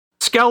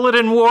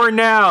Skeleton War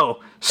now!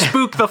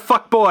 Spook the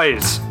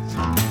fuckboys!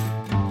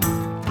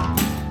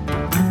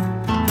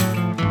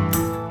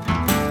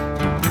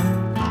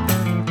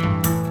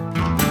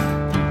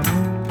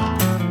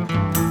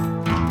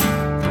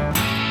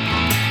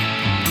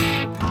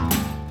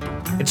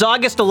 It's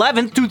August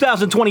 11th,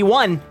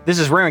 2021. This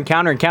is Rare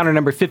Encounter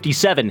number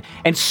 57.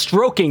 And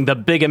stroking the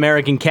big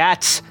American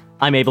cats,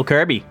 I'm Abel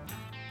Kirby.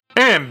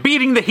 And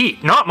beating the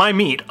heat, not my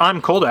meat.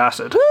 I'm Cold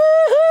Acid.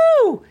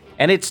 Woohoo!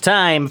 And it's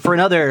time for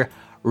another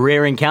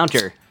Rare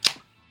Encounter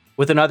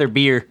with another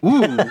beer.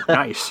 Ooh,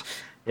 nice.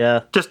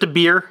 Yeah. Just a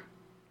beer?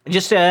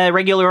 Just a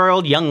regular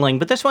old youngling,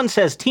 but this one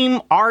says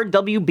Team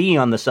RWB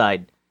on the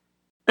side.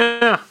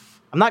 Yeah.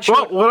 I'm not sure.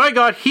 Well, what I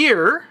got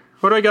here,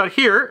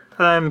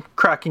 I'm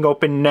cracking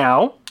open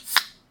now.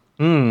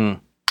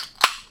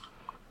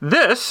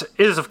 This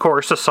is, of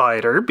course, a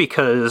cider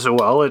because,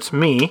 well, it's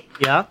me.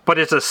 Yeah. But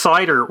it's a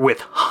cider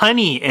with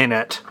honey in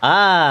it.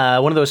 Ah,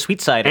 one of those sweet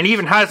ciders. And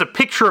even has a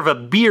picture of a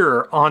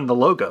beer on the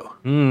logo.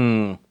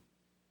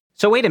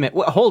 So wait a minute.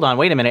 Hold on.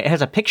 Wait a minute. It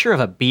has a picture of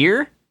a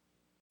beer?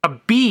 A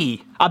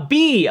bee. A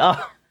bee.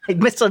 Oh, I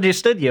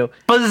misunderstood you.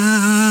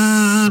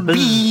 Buzz,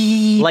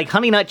 bee. Like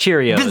Honey Nut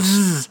Cheerios.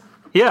 Buzz.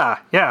 Yeah,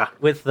 yeah.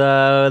 With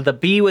the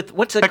bee with,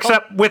 what's it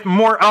Except called? with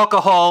more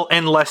alcohol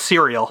and less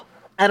cereal.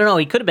 I don't know.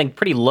 He could have been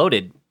pretty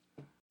loaded.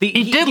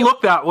 He did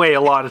look that way a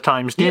lot of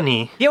times, didn't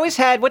he? He always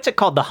had, what's it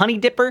called? The Honey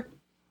Dipper?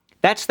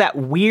 That's that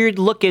weird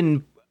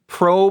looking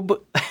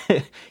probe.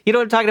 You know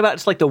what I'm talking about?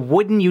 It's like the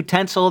wooden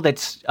utensil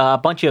that's a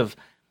bunch of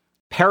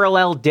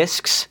parallel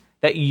discs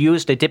that you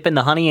use to dip in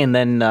the honey and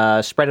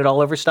then spread it all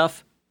over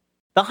stuff.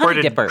 The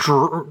Honey Dipper.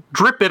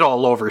 Drip it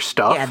all over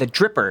stuff. Yeah, the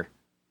dripper.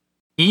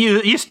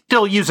 You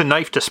still use a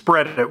knife to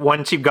spread it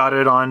once you've got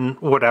it on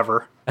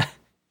whatever. It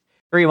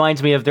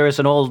reminds me of, there was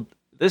an old,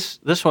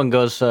 this one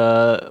goes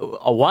a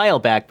while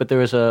back, but there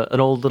was an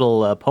old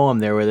little poem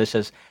there where this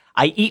says,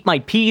 I eat my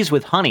peas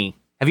with honey.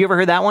 Have you ever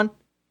heard that one?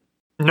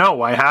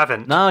 No, I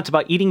haven't. No, it's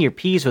about eating your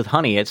peas with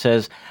honey. It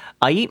says,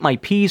 I eat my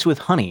peas with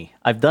honey.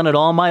 I've done it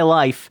all my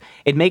life.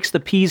 It makes the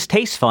peas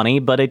taste funny,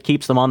 but it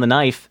keeps them on the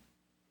knife.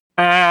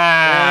 That's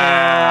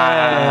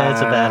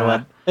a bad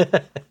one.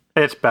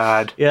 It's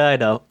bad. Yeah, I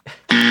know.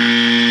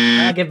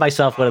 I'll give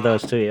myself one of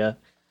those too, yeah.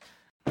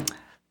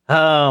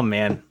 Oh,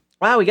 man.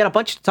 Wow, we got a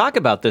bunch to talk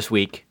about this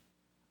week.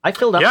 I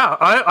filled up. Yeah,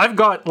 I've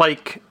got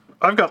like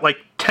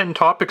 10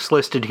 topics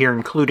listed here,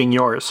 including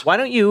yours. Why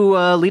don't you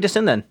lead us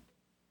in then?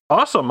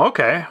 Awesome,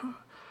 okay.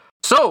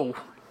 So,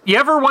 you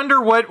ever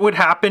wonder what would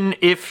happen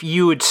if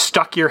you had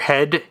stuck your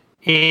head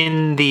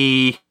in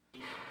the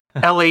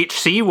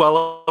LHC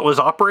while it was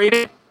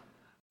operating?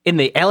 In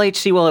the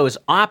LHC while it was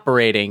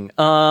operating?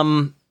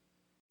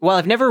 Well,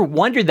 I've never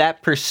wondered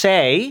that per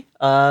se.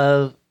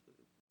 No,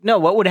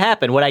 what would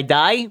happen? Would I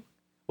die?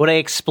 Would I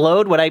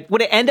explode?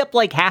 Would it end up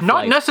like Half-Life?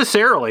 Not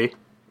necessarily.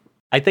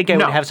 I think I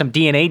would have some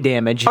DNA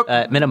damage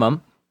at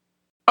minimum.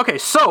 Okay,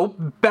 so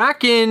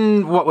back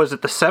in, what was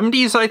it, the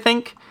 70s, I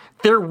think,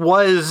 there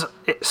was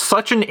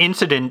such an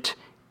incident.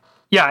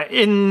 Yeah,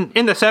 in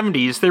the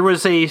 70s, there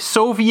was a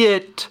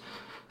Soviet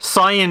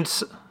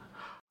science,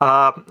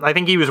 I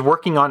think he was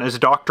working on his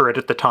doctorate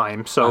at the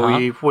time, so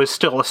he was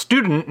still a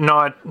student,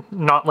 not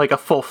like a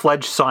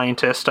full-fledged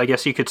scientist, I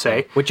guess you could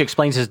say. Which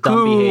explains his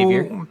dumb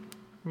behavior.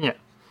 Yeah.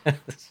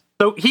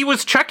 So he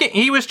was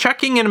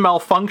checking in a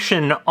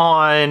malfunction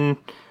on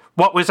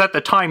what was at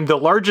the time the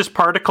largest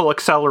particle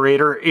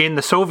accelerator in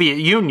the Soviet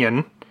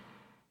Union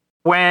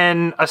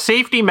when a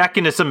safety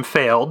mechanism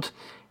failed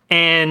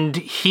and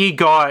he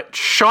got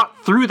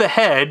shot through the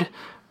head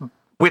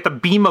with a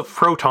beam of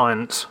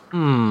protons.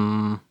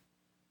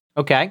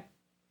 Okay.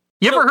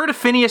 You ever heard of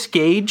Phineas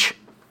Gage?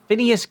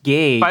 Phineas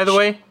Gage. By the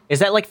way? Is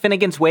that like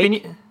Finnegan's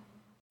Wake?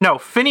 No,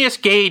 Phineas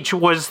Gage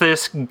was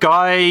this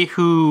guy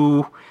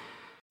who,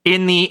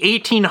 in the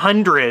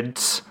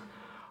 1800s,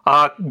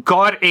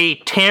 got a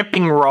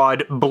tamping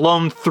rod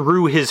blown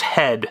through his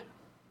head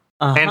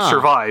and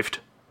survived.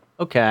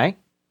 Okay.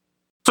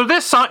 So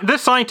this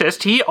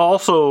scientist, he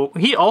also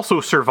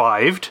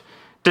survived,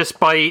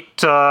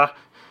 despite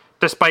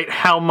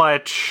how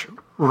much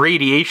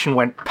radiation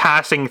went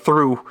passing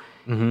through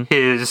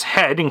his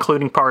head,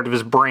 including part of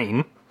his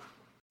brain.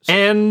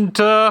 And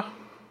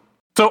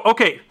according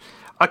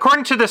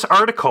to this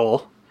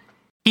article,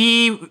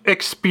 he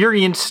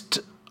experienced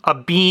a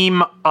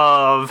beam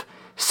of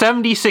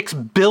 76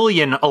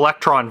 billion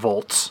electron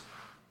volts.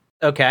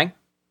 Okay.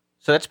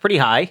 So that's pretty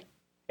high.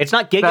 It's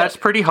not giga. That's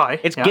pretty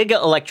high. It's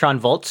giga electron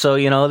volts, so,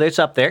 it's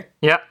up there.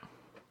 Yeah.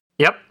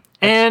 Yep.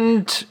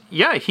 And,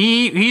 yeah,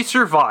 he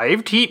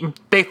survived.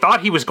 They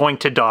thought he was going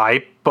to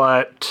die,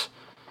 but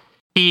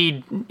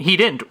he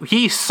didn't.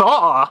 He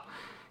saw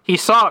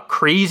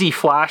crazy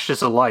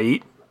flashes of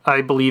light,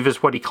 I believe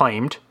is what he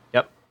claimed.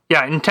 Yep.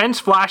 Yeah,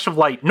 intense flash of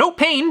light. No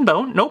pain,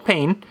 though. No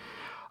pain.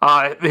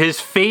 His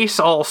face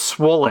all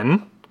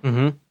swollen.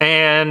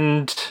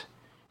 And,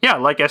 yeah,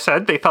 like I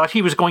said, they thought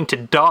he was going to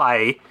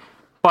die,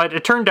 but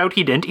it turned out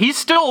he didn't. He's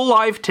still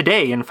alive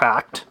today, in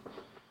fact.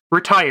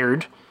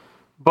 Retired.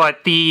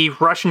 But the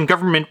Russian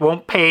government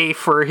won't pay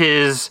for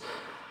his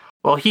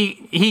Well,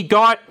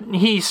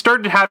 he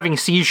started having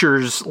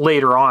seizures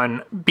later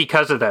on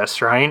because of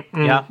this, right?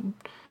 And Yeah.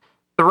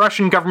 the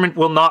Russian government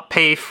will not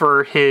pay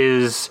for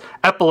his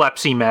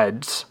epilepsy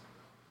meds.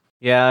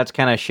 Yeah, it's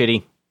kind of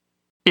shitty.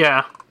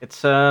 Yeah.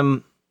 It's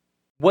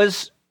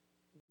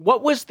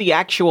what was the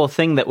actual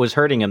thing that was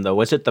hurting him though?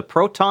 Was it the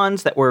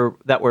protons that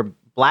were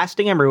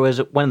blasting him, or was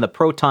it when the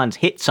protons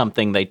hit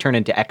something they turn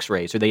into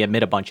X-rays or they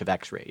emit a bunch of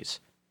X-rays?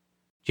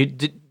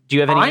 Do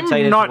you have any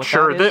insight? I'm not into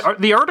sure. what that is?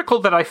 The article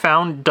that I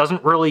found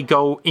doesn't really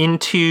go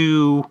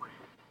into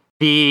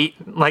the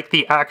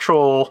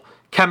actual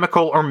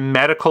chemical or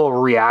medical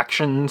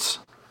reactions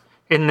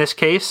in this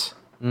case.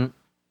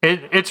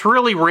 It's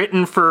really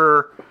written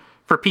for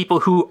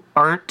people who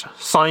aren't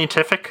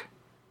scientific.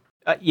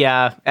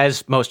 Yeah,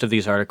 as most of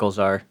these articles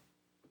are.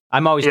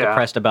 I'm always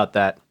depressed about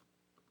that.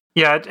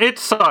 Yeah, it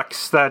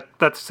sucks that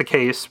that's the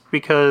case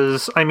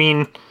because I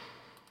mean,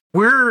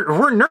 we're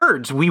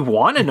nerds. We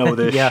want to know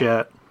this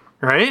shit,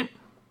 right?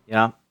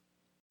 Yeah.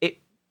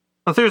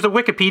 There's a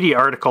Wikipedia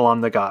article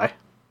on the guy.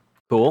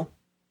 Cool.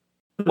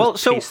 Well,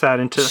 so Paste that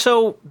into...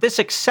 so this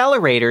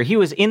accelerator, he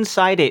was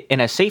inside it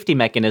and a safety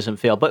mechanism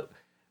failed, but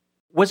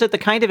was it the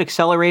kind of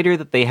accelerator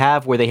that they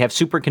have where they have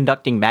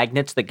superconducting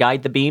magnets that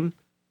guide the beam?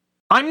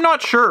 I'm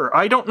not sure.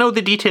 I don't know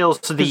the details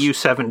to the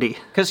U-70.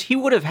 Because he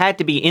would have had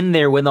to be in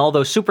there when all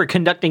those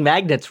superconducting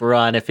magnets were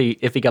on if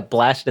he got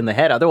blasted in the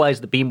head.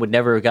 Otherwise, the beam would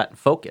never have gotten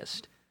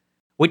focused.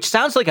 Which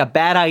sounds like a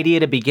bad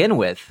idea to begin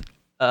with.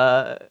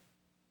 I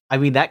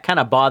mean, that kind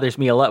of bothers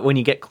me a lot when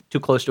you get too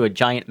close to a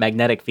giant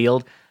magnetic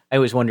field. I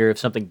always wonder if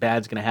something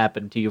bad's going to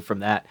happen to you from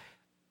that.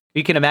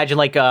 You can imagine,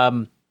 like,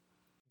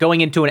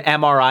 going into an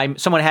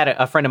MRI.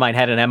 A friend of mine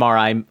had an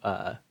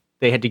MRI.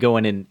 They had to go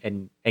in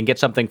and get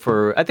something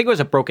for, I think it was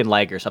a broken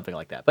leg or something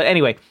like that. But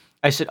anyway,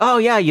 I said, oh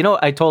yeah,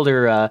 I told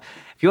her,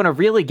 if you want to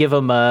really give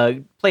them,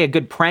 play a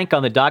good prank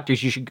on the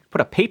doctors, you should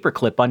put a paper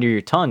clip under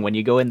your tongue when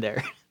you go in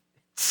there.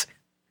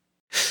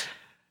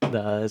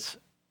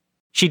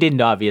 She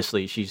didn't,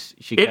 obviously.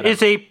 It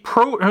is a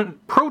proton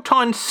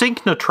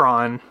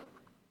synchrotron.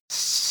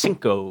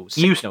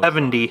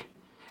 U-70.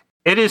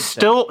 It is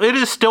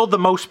still the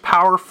most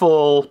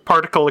powerful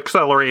particle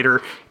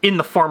accelerator in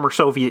the former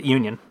Soviet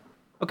Union.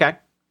 Okay.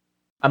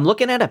 I'm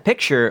looking at a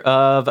picture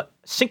of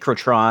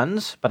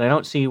synchrotrons, but I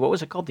don't see, what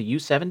was it called? The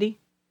U-70?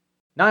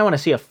 Now I want to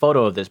see a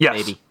photo of this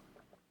baby.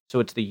 So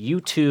it's the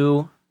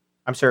U-2,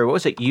 I'm sorry, what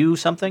was it? U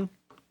something?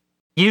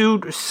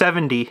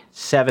 U-70.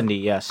 70,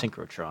 yeah,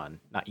 synchrotron,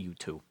 not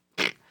U-2.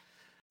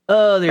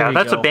 Oh, there you go. Yeah,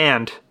 that's a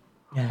band.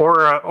 Yeah.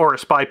 Or a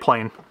spy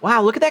plane.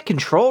 Wow, look at that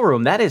control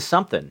room. That is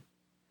something.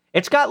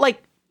 It's got,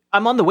 like,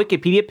 I'm on the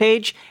Wikipedia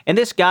page, and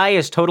this guy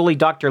is totally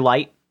Dr.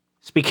 Light.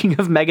 Speaking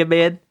of Mega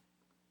Man.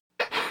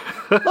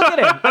 Look at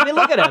him. I mean,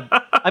 look at him.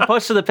 I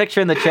posted the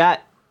picture in the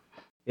chat.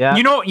 Yeah.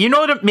 You know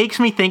what it makes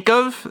me think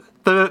of?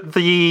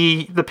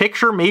 The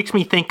picture makes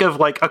me think of,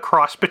 like, a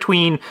cross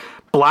between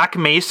Black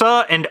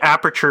Mesa and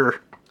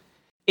Aperture.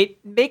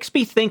 It makes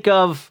me think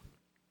of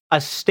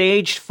a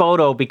staged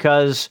photo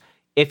because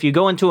if you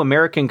go into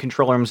American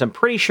control rooms, I'm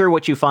pretty sure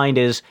what you find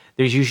is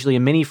there's usually a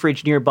mini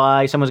fridge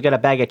nearby, someone's got a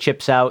bag of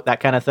chips out, that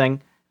kind of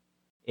thing.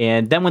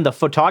 And then when the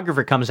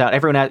photographer comes out,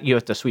 you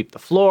have to sweep the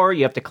floor,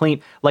 you have to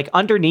clean, like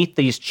underneath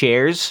these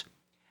chairs,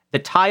 the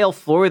tile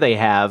floor they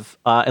have,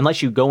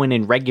 unless you go in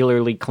and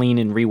regularly clean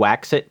and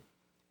re-wax it,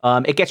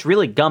 it gets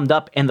really gummed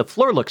up and the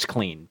floor looks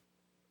clean,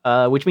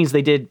 which means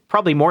they did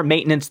probably more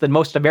maintenance than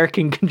most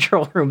American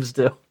control rooms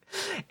do.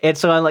 And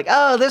so I'm like,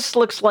 oh, this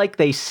looks like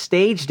they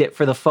staged it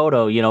for the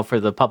photo, for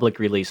the public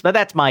release. But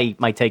that's my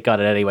take on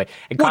it anyway.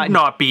 And Would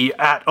not be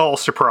at all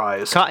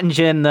surprised. Cotton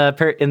Gin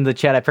in the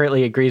chat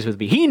apparently agrees with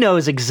me. He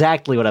knows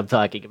exactly what I'm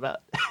talking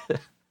about.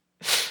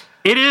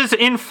 It is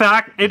in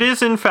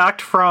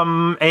fact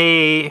from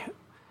a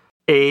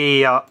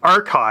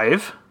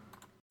archive.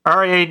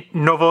 RIA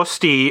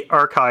Novosti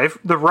archive,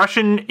 the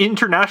Russian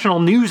International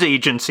News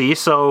Agency.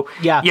 So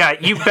yeah,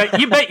 you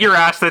bet your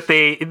ass that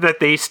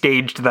they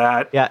staged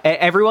that. Yeah,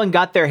 everyone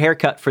got their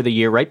haircut for the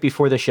year right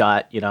before the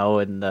shot,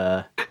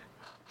 and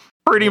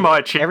pretty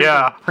much,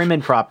 yeah, prim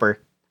and proper.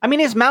 I mean,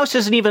 his mouse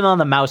isn't even on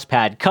the mouse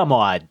pad. Come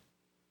on.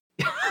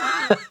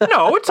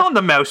 No, it's on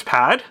the mouse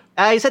pad.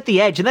 He's at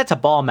the edge, and that's a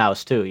ball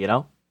mouse too.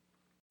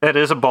 That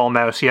is a ball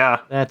mouse. Yeah,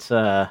 that's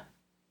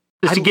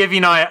just to give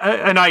you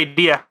an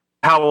idea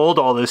how old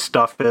all this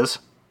stuff is.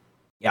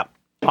 Yep.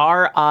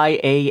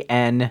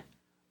 RIAN,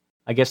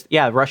 I guess,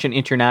 yeah, Russian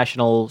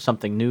International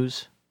something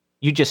news.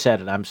 You just said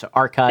it, I'm sorry.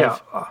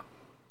 Archive. Yeah.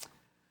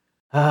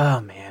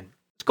 Oh, man.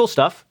 It's cool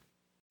stuff.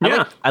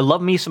 I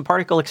love me some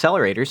particle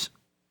accelerators.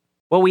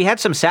 Well, we had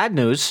some sad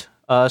news.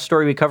 A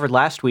story we covered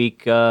last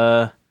week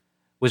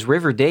was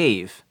River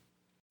Dave.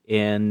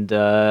 And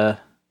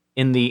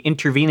in the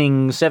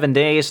intervening 7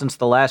 days since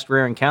the last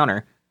rare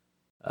encounter,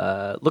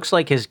 looks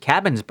like his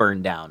cabin's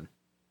burned down.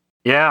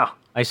 Yeah.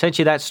 I sent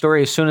you that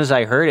story as soon as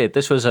I heard it.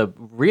 This was a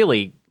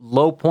really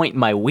low point in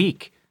my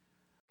week.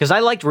 Because I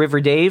liked River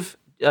Dave.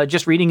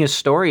 Just reading his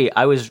story,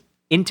 I was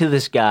into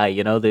this guy,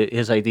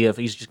 his idea of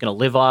he's just going to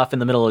live off in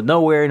the middle of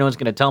nowhere. No one's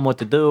going to tell him what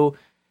to do.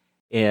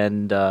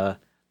 And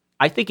I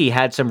I think he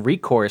had some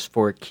recourse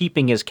for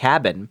keeping his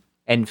cabin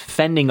and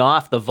fending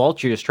off the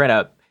vultures trying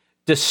to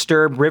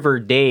disturb River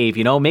Dave.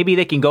 You know, maybe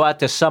they can go out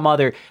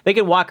to they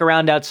can walk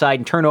around outside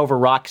and turn over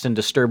rocks and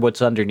disturb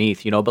what's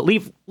underneath, you know, but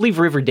leave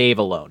River Dave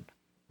alone.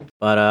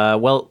 But,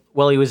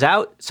 while he was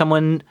out,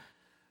 someone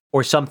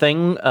or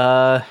something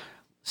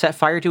set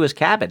fire to his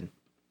cabin.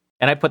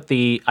 And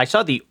I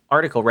saw the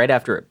article right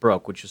after it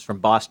broke, which was from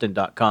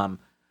Boston.com.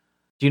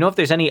 Do you know if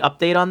there's any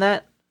update on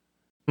that?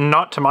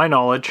 Not to my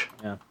knowledge.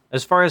 Yeah.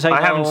 As far as I know,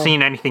 I haven't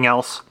seen anything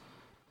else.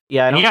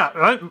 Yeah,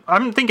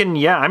 I'm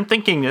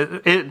thinking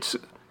it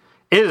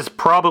is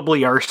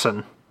probably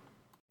arson.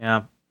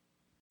 Yeah.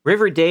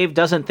 River Dave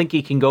doesn't think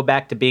he can go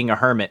back to being a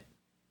hermit.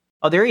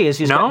 Oh, there he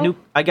is.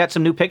 I got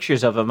some new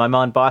pictures of him. I'm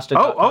on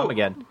Boston.com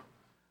again.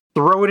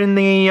 Throw it in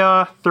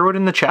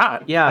the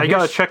chat. Yeah, I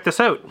gotta check this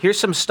out. Here's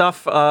some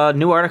stuff.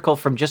 New article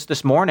from just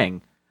this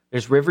morning.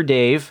 There's River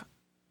Dave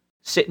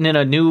sitting in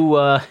a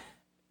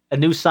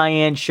new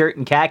cyan shirt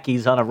and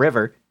khakis on a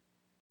river.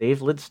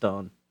 Dave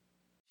Lidstone.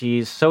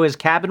 Jeez. So his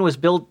cabin was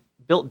built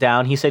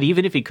down. He said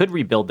even if he could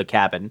rebuild the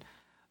cabin,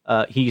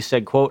 he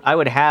said, quote, "I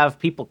would have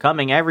people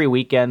coming every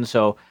weekend,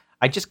 so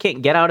I just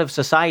can't get out of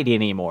society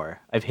anymore.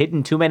 I've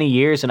hidden too many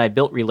years and I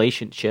built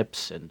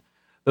relationships, and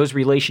those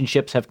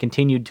relationships have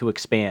continued to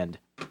expand."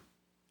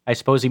 I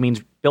suppose he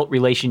means built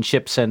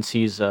relationships since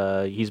he's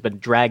been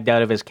dragged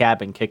out of his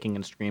cabin kicking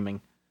and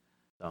screaming.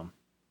 So,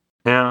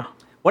 yeah.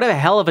 What a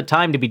hell of a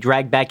time to be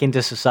dragged back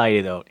into society,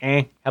 though.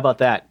 How about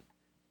that?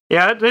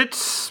 Yeah,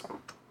 it's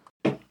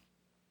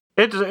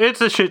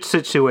a shit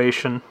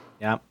situation.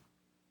 Yeah.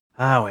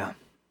 Ah, well.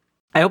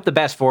 I hope the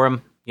best for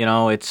him. You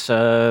know, it's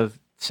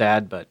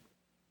sad, but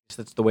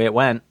that's the way it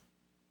went.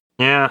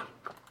 Yeah.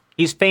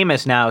 He's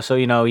famous now, so,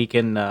 you know, he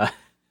can...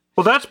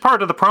 Well, that's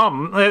part of the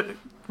problem.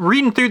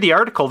 Reading through the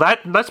article,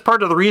 that's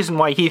part of the reason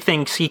why he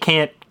thinks he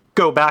can't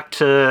go back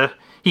to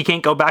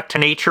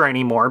nature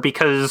anymore,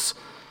 because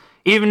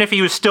even if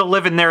he was still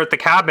living there at the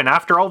cabin,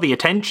 after all the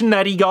attention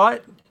that he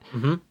got,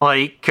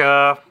 like,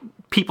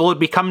 people would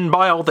be coming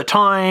by all the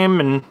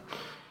time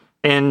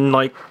and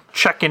like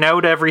checking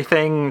out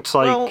everything. It's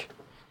like, well,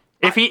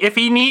 if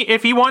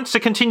he wants to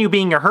continue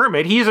being a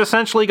hermit, he's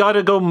essentially got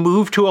to go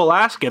move to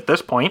Alaska at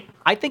this point.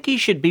 I think he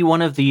should be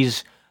one of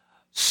these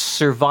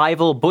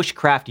survival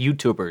bushcraft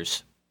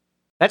YouTubers.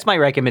 That's my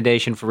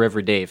recommendation for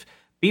River Dave.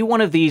 Be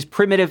one of these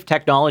primitive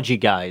technology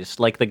guys,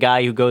 like the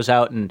guy who goes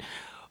out and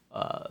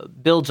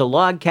builds a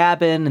log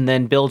cabin and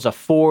then builds a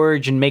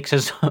forge and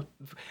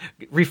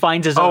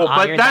refines his own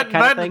iron, that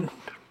kind of thing.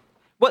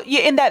 Well,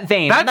 yeah, in that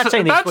vein, I'm not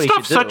saying that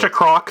stuff's such a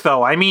crock,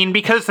 though. I mean,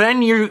 because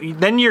then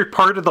you're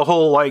part of the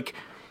whole like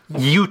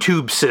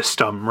YouTube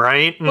system,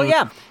 right? Well,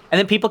 yeah, and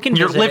then people can.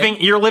 You're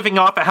living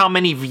off of how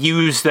many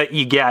views that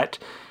you get,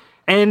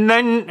 and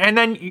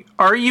then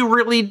are you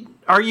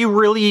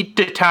really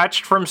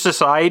detached from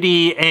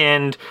society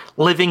and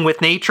living with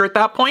nature at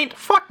that point?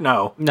 Fuck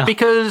no.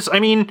 Because I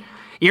mean,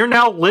 you're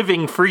now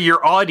living for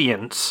your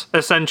audience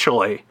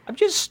essentially.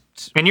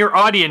 And your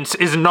audience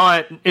is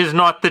not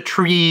the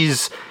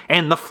trees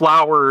and the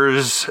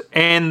flowers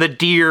and the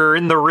deer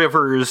and the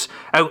rivers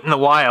out in the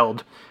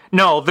wild.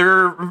 No,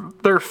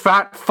 they're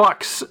fat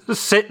fucks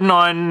sitting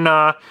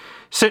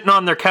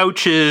on their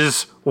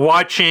couches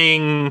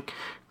watching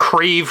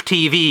Crave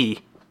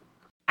TV.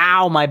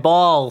 Ow, my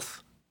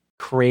balls.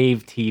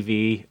 Crave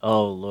TV.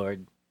 Oh,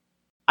 Lord.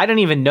 I don't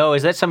even know.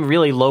 Is that some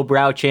really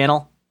lowbrow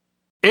channel?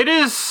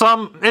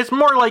 It's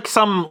more like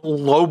some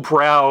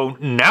lowbrow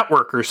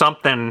network or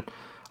something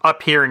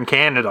up here in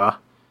Canada.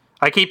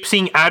 I keep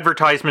seeing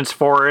advertisements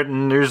for it,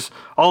 and there's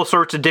all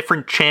sorts of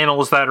different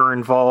channels that are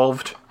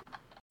involved.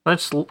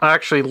 Let's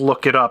actually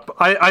look it up.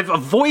 I've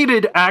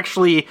avoided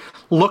actually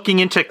looking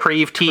into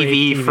Crave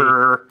TV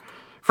for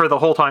the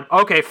whole time.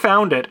 Okay,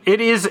 found it.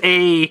 It is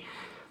a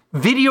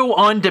video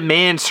on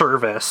demand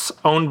service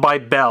owned by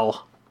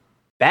Bell.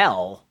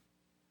 Bell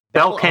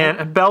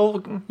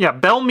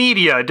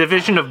Media, a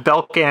division of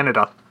Bell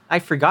Canada. I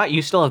forgot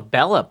you still have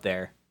Bell up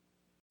there.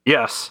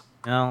 Yes.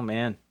 Oh,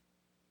 man.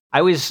 I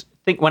always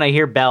think when I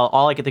hear Bell,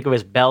 all I can think of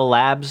is Bell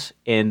Labs,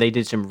 and they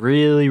did some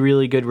really,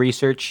 really good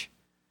research.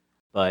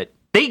 But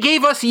they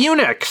gave us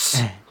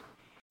Unix.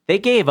 They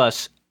gave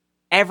us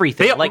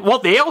everything.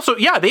 They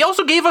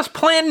also gave us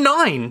Plan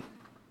 9.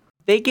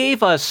 They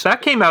gave us...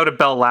 That came out of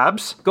Bell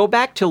Labs. Go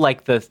back to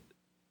like the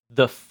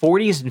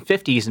 40s and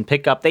 50s and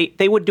pick up...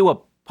 They would do a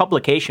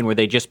publication where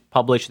they just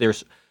published their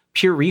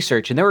pure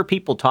research, and there were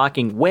people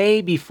talking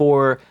way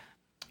before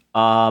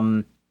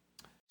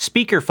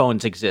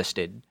speakerphones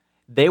existed.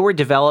 They were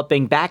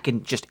developing back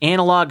in just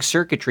analog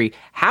circuitry.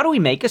 How do we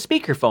make a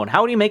speakerphone?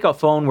 How do you make a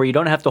phone where you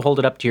don't have to hold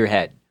it up to your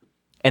head?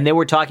 And they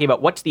were talking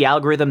about what's the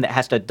algorithm that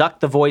has to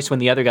duck the voice when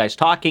the other guy's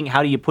talking?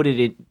 How do you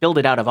build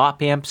it out of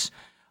op amps?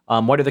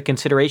 What are the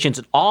considerations?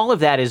 And all of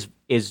that is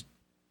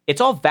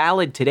it's all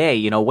valid today.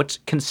 You know, what's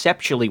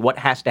conceptually what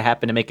has to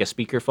happen to make a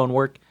speakerphone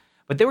work?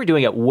 But they were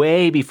doing it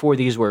way before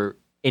these were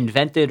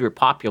invented or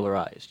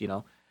popularized, you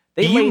know.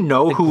 Do you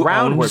know who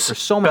owns for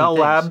so many Bell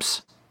things.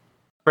 Labs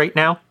right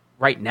now?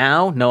 Right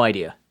now? No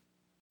idea.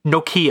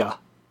 Nokia.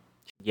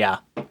 Yeah.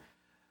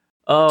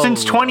 Oh,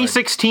 since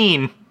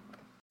 2016. Lord.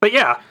 But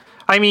yeah,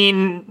 I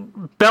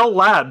mean, Bell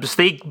Labs,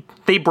 they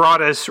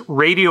brought us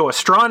radio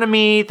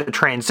astronomy, the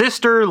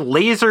transistor,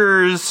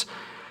 lasers,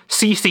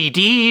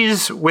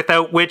 CCDs,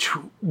 without which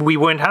we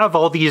wouldn't have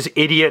all these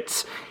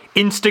idiots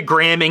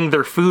Instagramming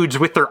their foods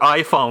with their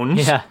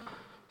iPhones. Yeah.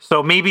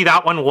 So maybe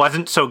that one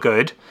wasn't so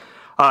good.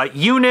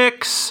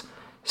 Unix,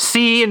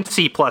 C and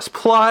C++,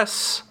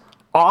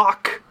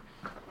 awk.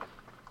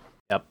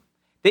 Yep.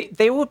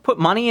 They would put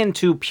money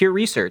into pure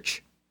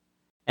research.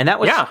 And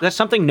that's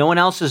something no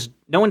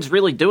one's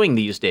really doing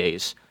these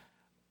days.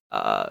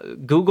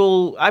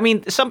 Google, I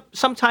mean,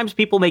 sometimes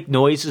people make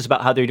noises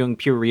about how they're doing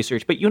pure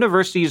research, but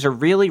universities are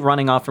really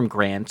running off from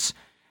grants.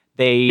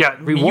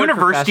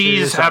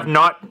 Universities have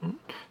not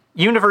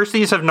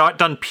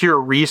done pure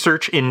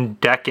research in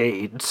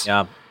decades.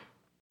 Yeah.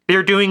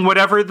 They're doing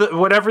whatever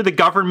the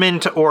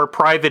government or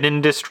private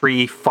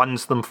industry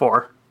funds them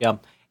for. Yeah.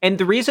 And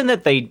the reason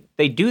that they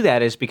do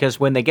that is because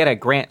when they get a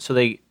grant, so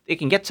they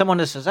can get someone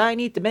that says, I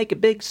need to make a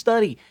big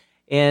study,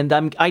 and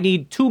I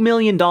need $2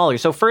 million.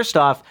 So first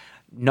off,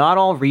 not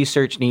all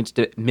research needs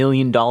 $1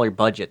 million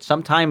budget.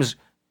 Sometimes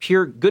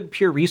good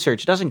pure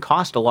research doesn't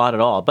cost a lot at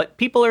all, but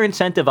people are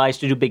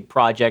incentivized to do big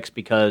projects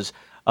because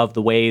of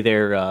the way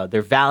their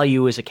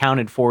value is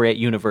accounted for at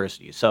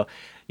universities. So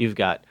you've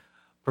got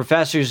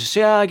professors who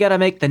say, I got to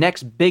make the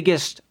next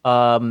biggest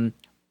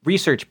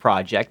research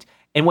project.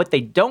 And what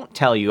they don't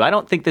tell you, I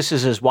don't think this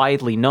is as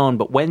widely known,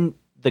 but when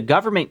the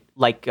government,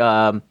 like,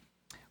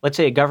 let's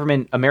say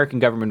American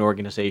government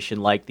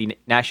organization like the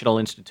National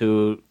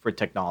Institute for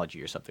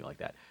Technology or something like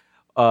that,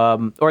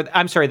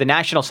 the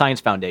National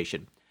Science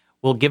Foundation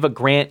will give a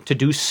grant to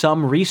do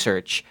some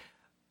research.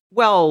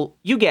 Well,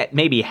 you get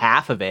maybe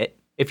half of it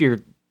if you're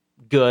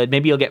good.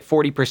 Maybe you'll get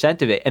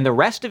 40% of it. And the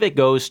rest of it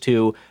goes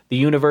to the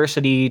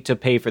university to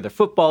pay for the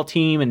football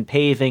team and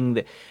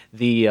paving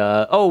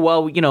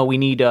we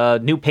need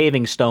new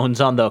paving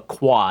stones on the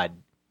quad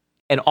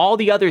and all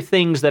the other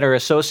things that are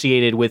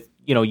associated with,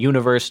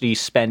 university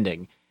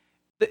spending.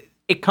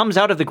 It comes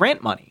out of the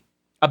grant money.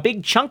 A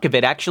big chunk of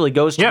it actually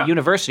goes to the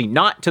university,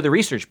 not to the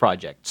research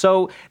project.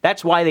 So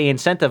that's why they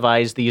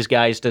incentivize these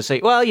guys to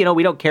say, well,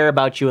 we don't care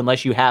about you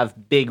unless you have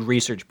big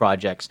research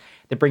projects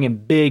that bring in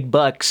big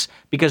bucks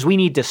because we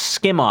need to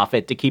skim off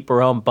it to keep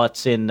our own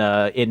butts in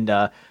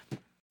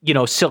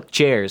silk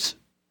chairs.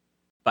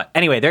 But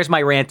anyway, there's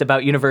my rant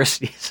about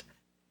universities.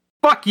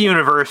 Fuck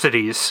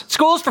universities.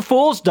 Schools for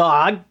fools,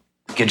 dog.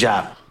 Good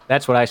job.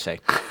 That's what I say.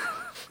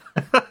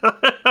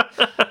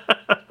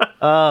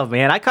 Oh,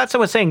 man. I caught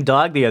someone saying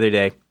dog the other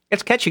day.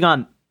 It's catching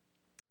on.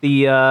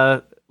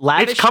 The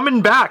lavish... It's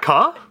coming back,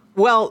 huh?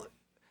 Well,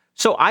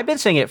 so I've been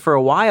saying it for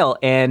a while,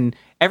 and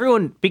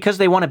everyone, because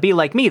they want to be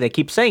like me, they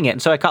keep saying it.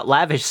 And so I caught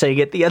Lavish saying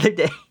it the other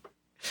day.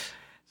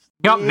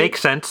 Yeah,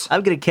 makes sense.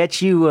 I'm going to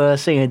catch you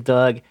saying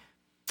dog.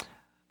 But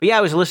yeah,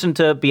 I was listening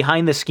to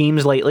Behind the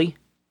Schemes lately.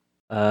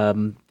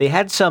 They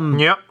had some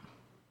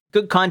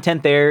good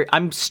content there.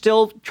 I'm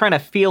still trying to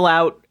feel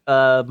out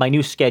my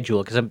new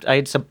schedule because I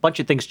had some bunch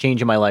of things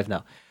change in my life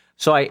now.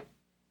 So I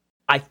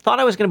thought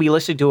I was going to be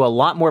listening to a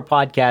lot more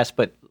podcasts,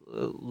 but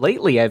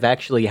lately I've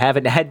actually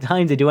haven't had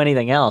time to do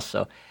anything else.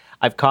 So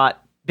I've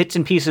caught bits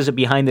and pieces of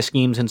Behind the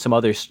Schemes and some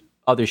other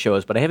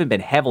shows, but I haven't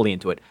been heavily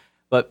into it.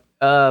 But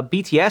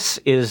BTS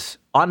is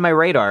on my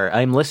radar.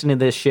 I'm listening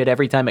to this shit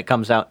every time it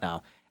comes out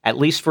now, at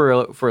least for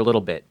a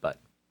little bit. But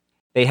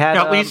they had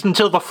at least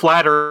until the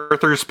flat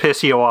earthers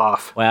piss you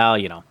off. Well,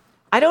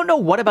 I don't know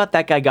what about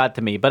that guy got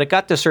to me, but it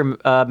got to Sir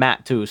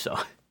Matt too. So,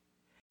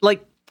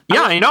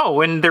 I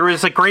know. And there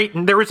was a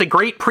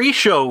great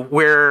pre-show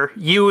where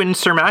you and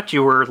Sir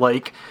Matthew were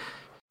like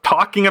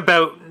talking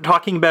about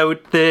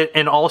the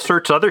and all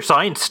sorts of other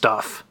science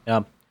stuff.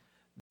 Yeah.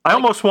 I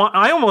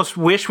almost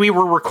wish we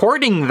were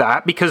recording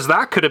that because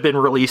that could have been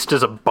released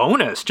as a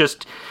bonus.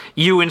 Just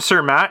you and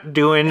Sir Matt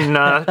doing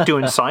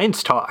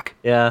science talk.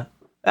 Yeah.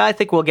 I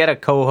think we'll get a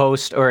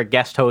co-host or a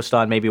guest host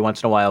on maybe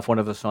once in a while if one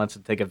of us wants to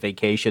take a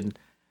vacation.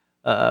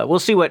 We'll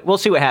see what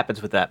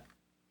happens with that.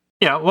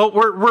 Yeah, well,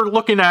 we're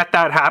looking at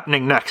that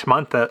happening next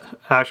month.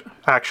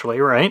 Actually,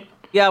 right?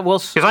 Yeah,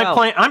 because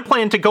I'm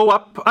planning to go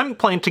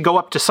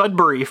up to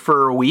Sudbury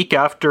for a week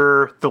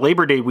after the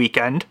Labor Day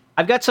weekend.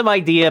 I've got some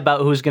idea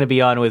about who's going to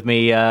be on with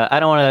me. I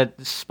don't want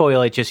to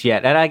spoil it just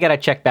yet, and I got to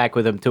check back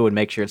with him too and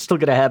make sure it's still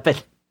going to happen.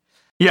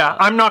 Yeah,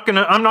 I'm not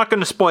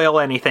gonna spoil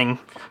anything,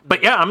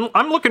 but yeah,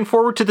 I'm looking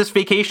forward to this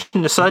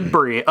vacation to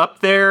Sudbury. Up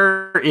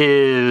there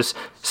is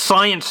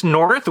Science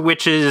North,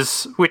 which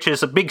is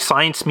a big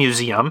science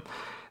museum.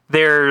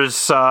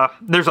 There's a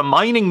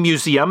mining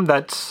museum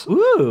that's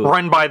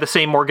run by the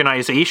same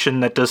organization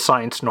that does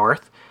Science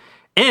North.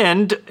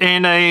 And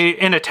in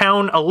a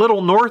town a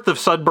little north of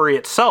Sudbury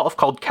itself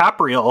called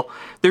Capriel,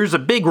 there's a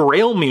big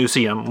rail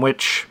museum,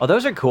 which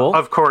those are cool.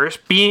 Of course,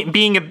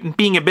 being a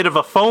bit of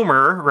a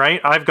foamer, right?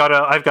 I've got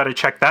to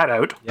check that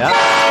out. Yeah.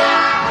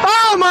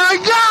 Oh my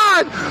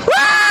God!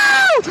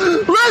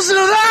 Woo! Listen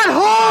to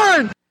that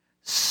horn!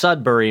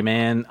 Sudbury,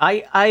 man.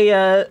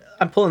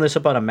 I'm pulling this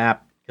up on a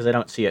map because I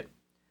don't see it.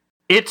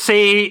 It's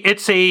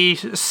a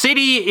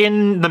city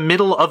in the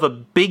middle of a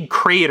big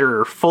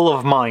crater full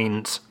of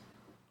mines.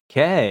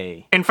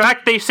 Okay. In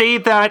fact, they say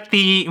that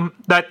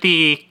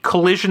the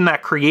collision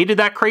that created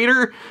that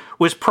crater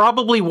was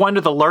probably one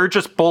of the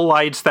largest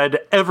bolides that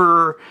had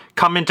ever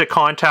come into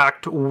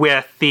contact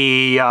with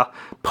the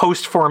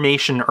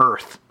post-formation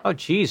Earth. Oh,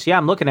 geez. Yeah,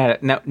 I'm looking at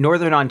it. Now,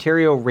 Northern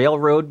Ontario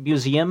Railroad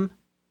Museum.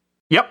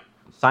 Yep.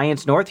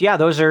 Science North. Yeah,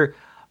 those are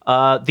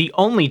the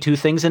only two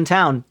things in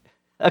town,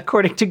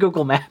 according to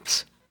Google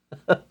Maps.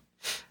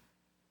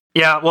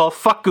 Yeah, well,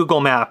 fuck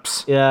Google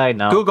Maps. Yeah, I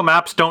know. Google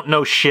Maps don't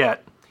know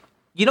shit.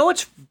 You know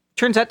what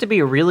turns out to be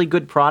a really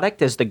good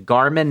product is the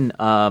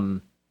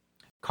Garmin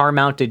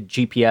car-mounted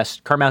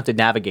GPS, car-mounted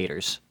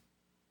navigators.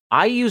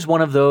 I use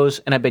one of those,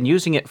 and I've been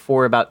using it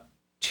for about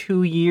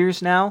 2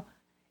 years now,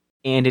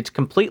 and it's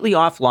completely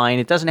offline.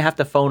 It doesn't have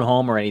to phone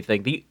home or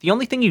anything. The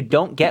only thing you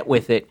don't get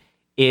with it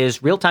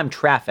is real-time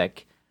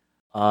traffic.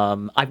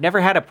 I've never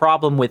had a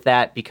problem with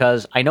that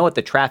because I know what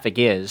the traffic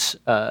is,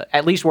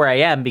 at least where I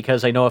am,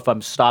 because I know if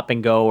I'm stop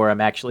and go or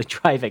I'm actually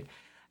driving.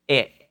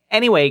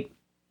 Anyway,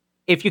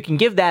 if you can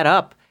give that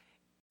up,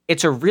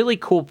 it's a really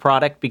cool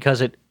product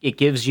because it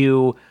gives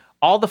you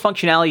all the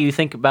functionality you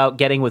think about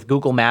getting with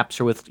Google Maps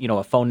or with,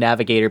 a phone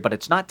navigator, but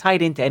it's not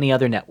tied into any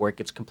other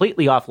network. It's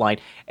completely offline.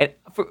 And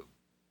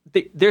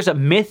there's a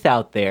myth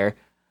out there.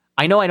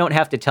 I know I don't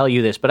have to tell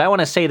you this, but I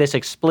want to say this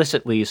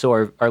explicitly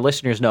so our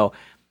listeners know.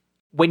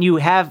 When you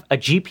have a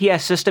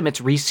GPS system, it's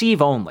receive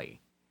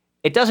only.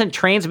 It doesn't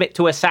transmit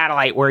to a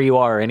satellite where you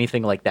are or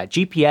anything like that.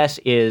 GPS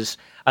is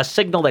a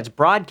signal that's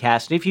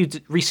broadcast. And if you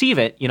receive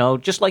it,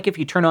 just like if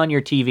you turn on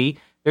your TV,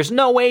 there's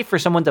no way for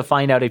someone to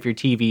find out if your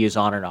TV is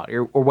on or not,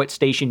 or what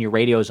station your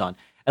radio is on,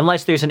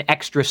 unless there's an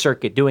extra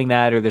circuit doing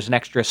that, or there's an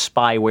extra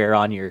spyware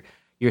on your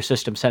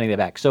system sending it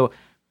back. So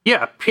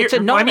yeah, it's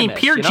anonymous,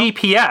 pure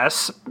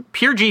GPS,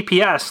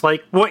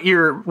 like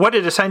what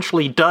it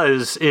essentially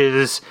does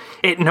is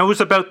it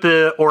knows about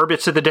the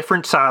orbits of the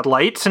different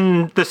satellites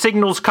and the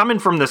signals coming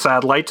from the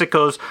satellites. It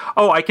goes,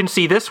 oh, I can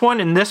see this one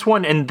and this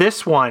one and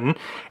this one,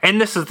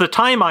 and this is the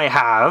time I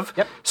have.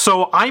 Yep.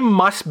 So I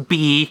must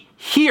be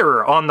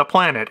here on the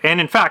planet. And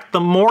in fact,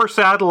 the more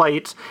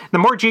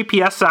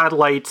GPS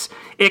satellites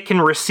it can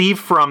receive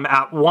from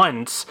at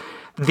once,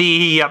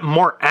 the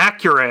more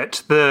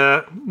accurate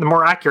the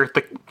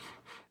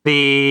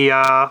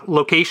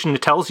location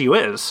it tells you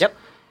is. Yep.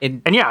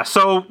 And yeah,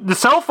 so the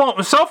cell phone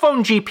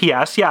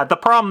GPS, yeah, the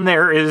problem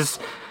there is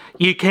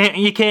you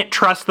can't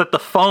trust that the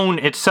phone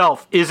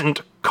itself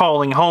isn't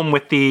calling home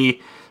with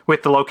the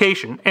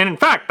location. And in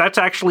fact, that's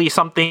actually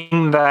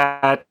something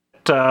that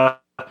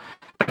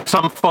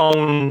some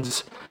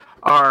phones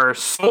are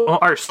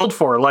sold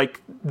for. Like,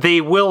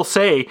 they will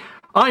say,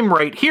 I'm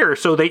right here,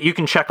 so that you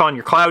can check on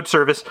your cloud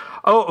service.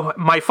 Oh,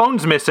 my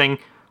phone's missing.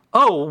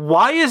 Oh,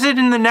 why is it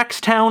in the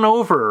next town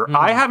over?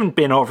 I haven't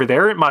been over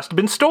there. It must have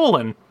been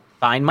stolen.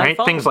 Find my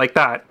phone. Things like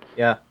that.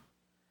 Yeah.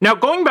 Now,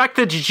 going back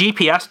to the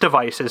GPS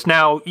devices,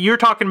 now, you're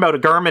talking about a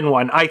Garmin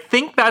one. I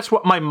think that's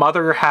what my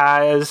mother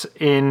has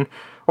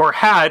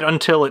had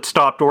until it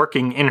stopped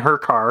working in her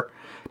car.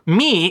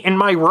 Me, in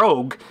my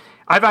Rogue,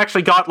 I've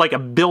actually got like a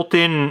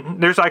built-in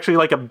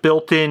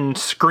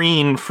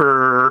screen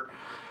for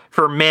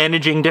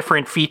managing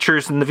different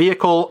features in the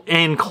vehicle,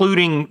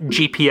 including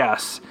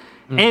GPS.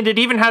 And it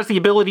even has the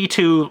ability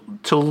to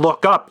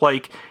look up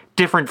like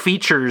different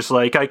features.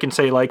 Like, I can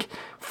say, like,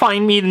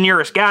 find me the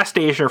nearest gas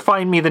station or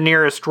find me the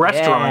nearest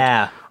restaurant.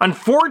 Yeah.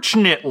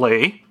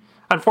 Unfortunately,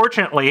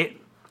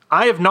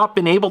 I have not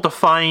been able to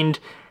find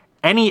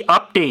any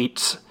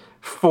updates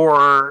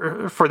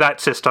for that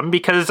system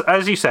because,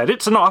 as you said,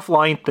 it's an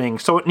offline thing.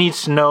 So it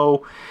needs to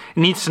know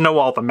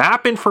all the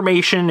map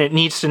information. It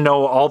needs to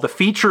know all the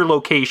feature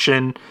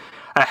location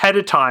ahead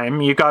of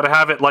time. You got to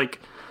have it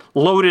like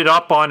loaded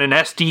up on an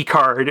SD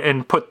card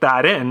and put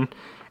that in.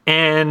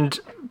 And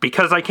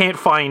because I can't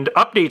find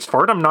updates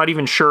for it, I'm not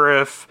even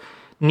sure if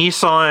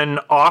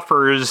Nissan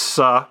offers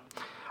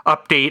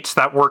updates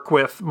that work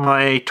with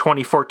my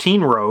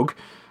 2014 Rogue.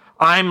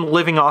 I'm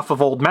living off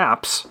of old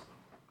maps.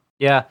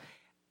 Yeah.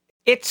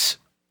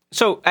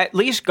 So at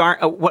least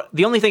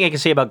the only thing I can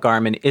say about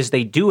Garmin is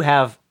they do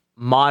have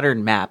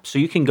modern maps. So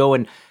you can go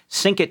and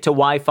sync it to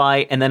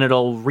Wi-Fi and then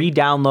it'll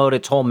re-download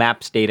its whole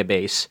maps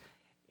database.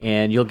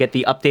 And you'll get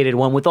the updated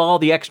one with all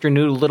the extra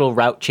new little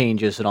route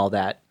changes and all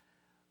that.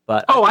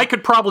 But I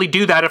could probably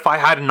do that if I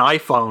had an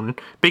iPhone,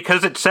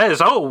 because it says,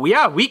 oh,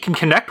 yeah, we can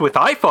connect with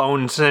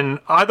iPhones and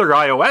other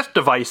iOS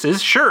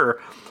devices.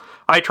 Sure.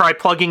 I try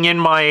plugging in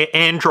my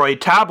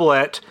Android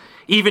tablet,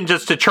 even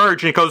just to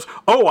charge, and it goes,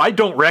 oh, I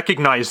don't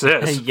recognize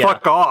this. Yeah.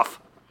 Fuck off.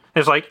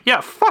 It's like,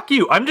 yeah, fuck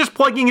you. I'm just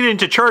plugging it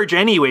into charge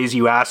anyways,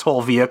 you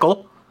asshole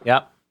vehicle.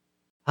 Yep.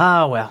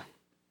 Ah, well.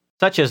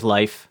 Such is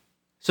life.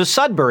 So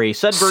Sudbury is,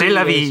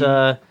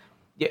 do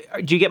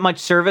you get much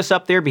service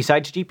up there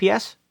besides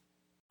GPS?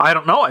 I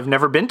don't know. I've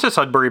never been to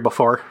Sudbury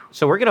before.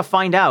 So we're going to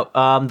find out.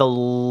 The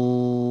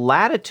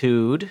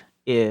latitude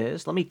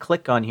is, let me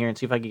click on here and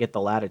see if I can get the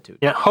latitude.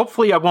 Yeah,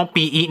 hopefully I won't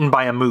be eaten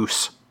by a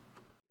moose.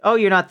 Oh,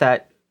 you're not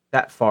that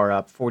far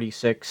up,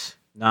 46.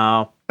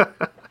 No.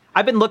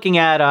 I've been looking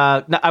at.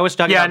 No, I was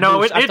talking. Yeah, about no,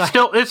 moose.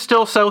 it's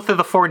still south of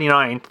the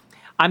 49th.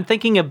 I'm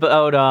thinking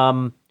about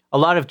a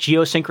lot of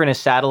geosynchronous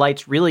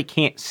satellites really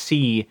can't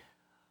see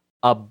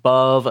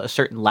above a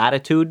certain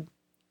latitude,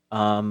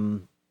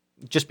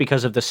 just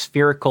because of the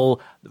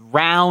spherical,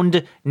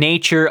 round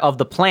nature of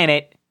the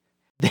planet.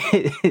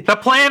 The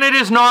planet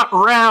is not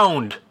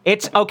round.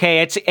 It's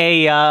okay. It's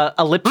a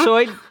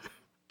ellipsoid.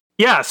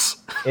 Yes.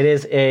 It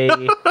is a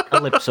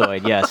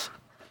ellipsoid. Yes,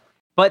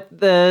 but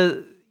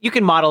you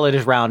can model it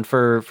as round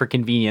for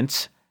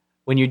convenience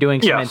when you're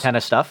doing some antenna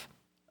stuff.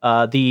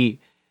 The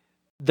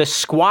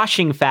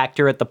squashing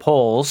factor at the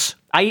poles.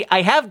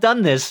 I have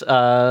done this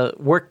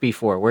work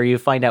before, where you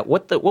find out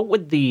what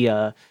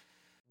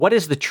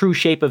is the true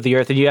shape of the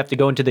Earth, and you have to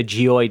go into the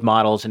geoid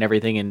models and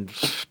everything and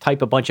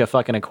type a bunch of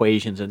fucking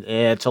equations, and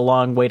it's a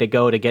long way to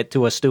go to get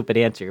to a stupid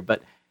answer.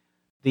 But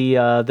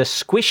the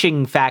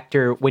squishing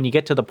factor when you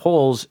get to the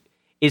poles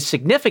is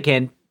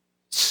significant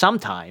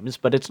sometimes,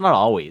 but it's not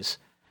always.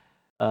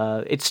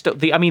 It's still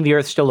the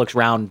Earth still looks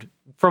round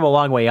from a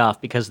long way off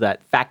because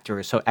that factor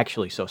is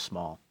so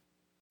small.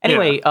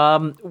 Anyway,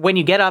 when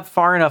you get up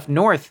far enough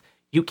north,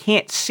 you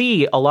can't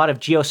see a lot of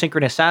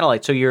geosynchronous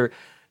satellites. So your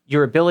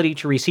ability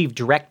to receive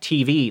direct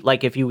TV,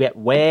 like if you get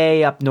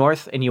way up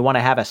north and you want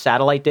to have a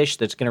satellite dish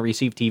that's going to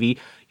receive TV,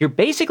 you're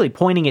basically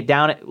pointing it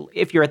down.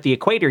 If you're at the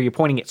equator, you're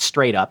pointing it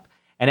straight up.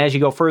 And as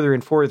you go further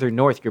and further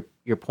north,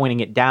 you're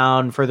pointing it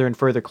down further and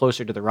further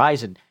closer to the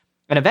horizon.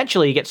 And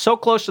eventually you get so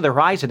close to the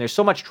horizon, there's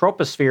so much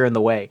troposphere in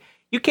the way,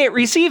 you can't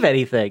receive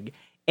anything.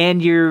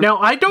 And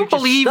I don't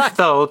believe that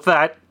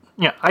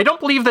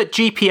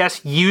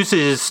GPS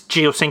uses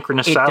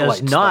geosynchronous satellites.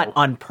 It does not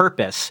though. On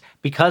purpose,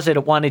 because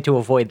it wanted to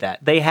avoid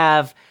that. They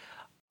have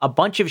a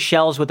bunch of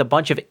shells with a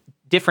bunch of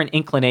different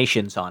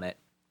inclinations on it.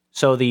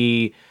 So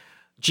the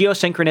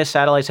geosynchronous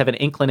satellites have an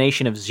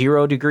inclination of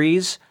 0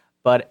 degrees,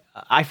 but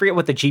I forget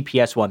what the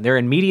GPS one. They're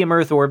in medium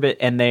Earth orbit,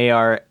 and they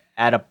are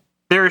at a...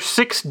 There are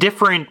 6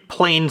 different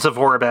planes of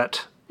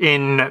orbit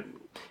in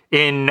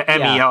MEO.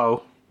 Yeah.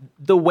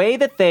 The way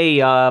that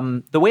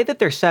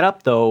they're set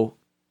up, though,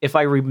 if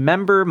I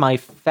remember my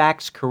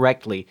facts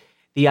correctly,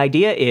 the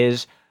idea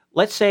is,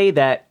 let's say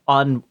that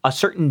on a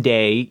certain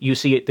day, you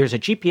see there's a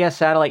GPS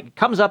satellite, it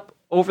comes up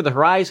over the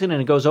horizon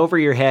and it goes over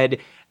your head,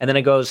 and then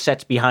it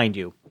sets behind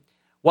you.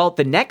 Well,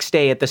 the next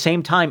day at the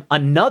same time,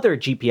 another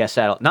GPS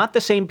satellite, not the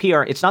same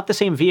PR, it's not the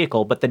same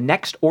vehicle, but the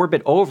next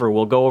orbit over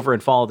will go over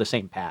and follow the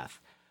same path.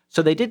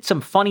 So they did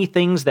some funny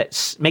things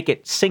that make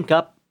it sync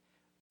up.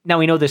 Now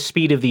we know the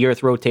speed of the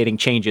Earth rotating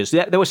changes.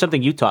 That was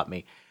something you taught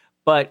me.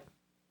 But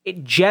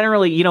it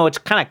generally, it's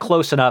kind of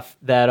close enough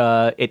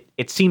that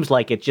it seems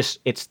like it's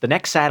the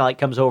next satellite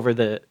comes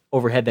over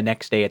overhead the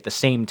next day at the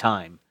same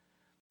time.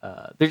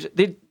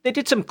 They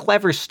did some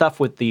clever stuff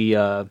with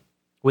the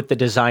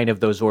design of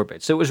those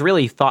orbits. So it was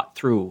really thought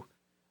through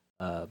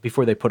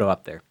before they put them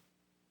up there.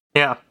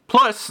 Yeah.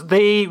 Plus, at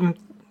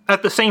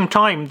the same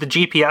time, the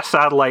GPS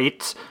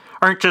satellites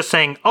aren't just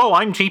saying, "Oh,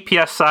 I'm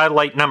GPS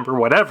satellite number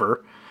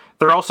whatever."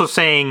 They're also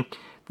saying,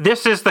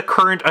 "This is the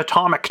current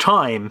atomic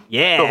time."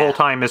 Yeah. The whole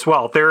time as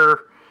well. They're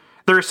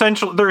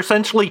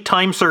essentially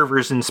time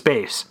servers in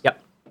space.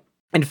 Yep.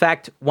 In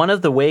fact, one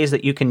of the ways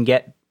that you can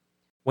get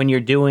when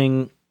you're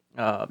doing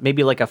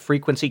maybe like a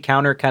frequency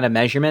counter kind of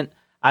measurement,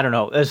 I don't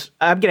know.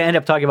 I'm going to end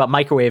up talking about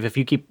microwave if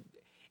you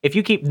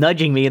keep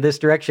nudging me in this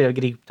direction. I'm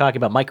going to keep talking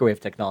about microwave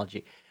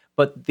technology.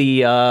 But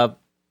the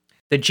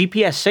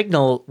GPS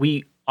signal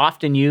we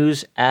often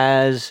use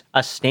as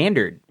a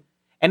standard,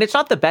 and it's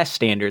not the best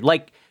standard.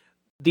 Like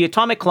the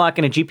atomic clock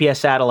in a GPS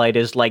satellite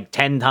is like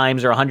 10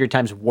 times or 100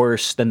 times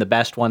worse than the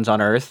best ones on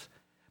Earth.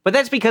 But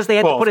that's because they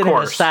had to put it in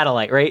a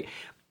satellite, right?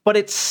 But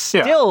it's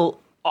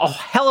still a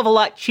hell of a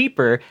lot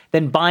cheaper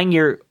than buying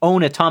your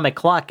own atomic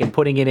clock and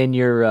putting it in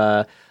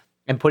your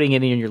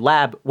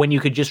lab, when you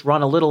could just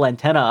run a little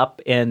antenna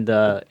up and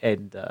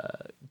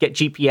get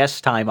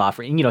GPS time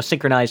offering,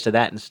 synchronized to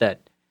that instead.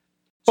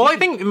 Well, I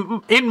think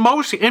in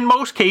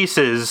most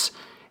cases,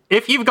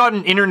 if you've got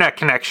an internet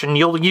connection,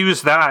 you'll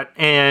use that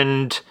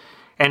and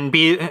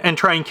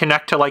try and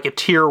connect to like a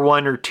tier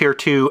 1 or tier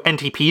 2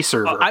 NTP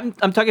server. I'm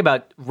talking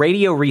about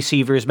radio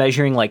receivers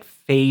measuring like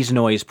phase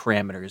noise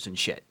parameters and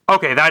shit.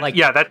 Okay,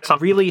 that's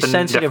something really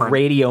sensitive different.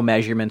 Radio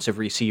measurements of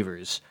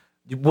receivers.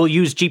 We'll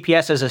use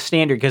GPS as a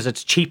standard because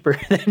it's cheaper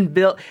than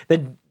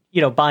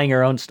buying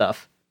your own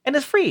stuff, and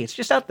it's free. It's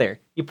just out there.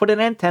 You put an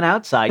antenna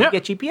outside, you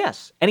get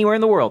GPS anywhere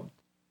in the world.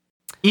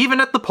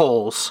 Even at the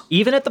poles.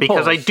 Because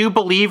poles. I do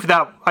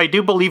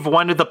believe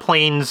one of the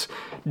planes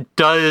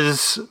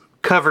does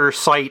cover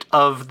sight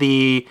of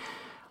the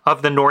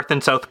North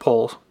and South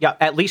Pole. Yeah,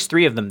 at least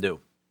 3 of them do.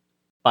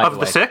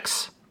 Of the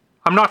 6?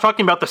 I'm not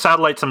talking about the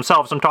satellites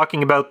themselves. I'm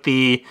talking about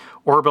the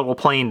orbital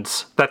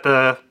planes that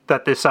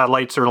the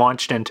satellites are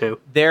launched into.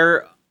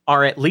 There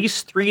are at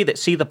least 3 that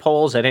see the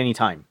poles at any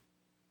time.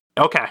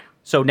 Okay.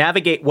 So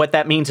what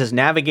that means is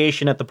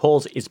navigation at the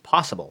poles is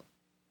possible.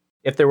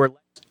 If there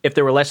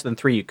were less than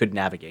 3, you could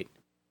navigate.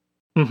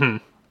 Mm-hmm.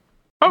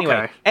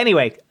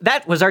 Anyway,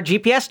 that was our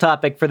GPS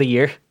topic for the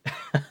year.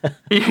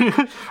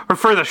 Or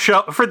for the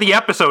show, for the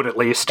episode at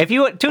least. If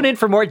you tune in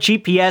for more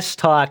GPS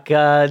talk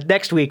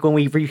next week when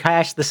we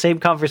rehash the same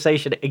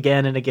conversation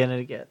again and again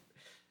and again.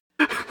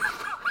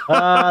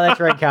 That's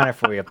your encounter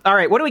for you. All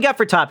right, what do we got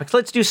for topics?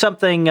 Let's do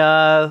something.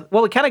 Well,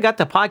 we kind of got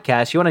the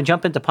podcast. You want to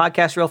jump into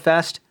podcast real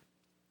fast?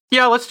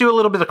 Yeah, let's do a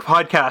little bit of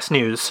podcast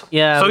news.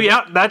 Yeah. So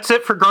yeah, that's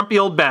it for Grumpy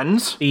Old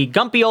Bens. The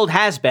Gumpy Old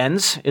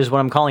Has-Beens is what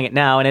I'm calling it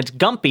now, and it's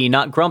Gumpy,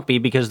 not Grumpy,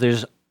 because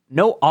there's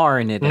no R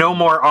in it. No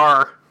more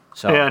R.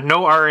 So, yeah,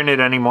 no R in it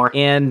anymore.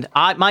 And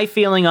my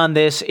feeling on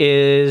this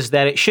is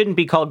that it shouldn't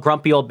be called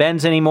Grumpy Old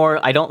Bens anymore.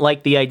 I don't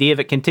like the idea of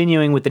it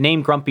continuing with the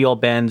name Grumpy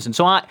Old Bens, and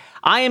so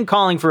I am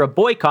calling for a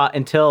boycott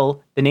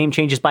until the name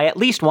changes by at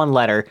least one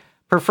letter,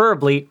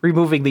 preferably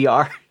removing the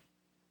R.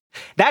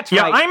 That's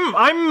right.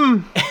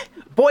 I'm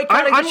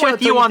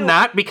with you on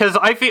that because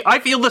I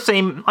feel the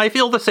same. I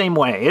feel the same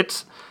way.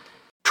 It's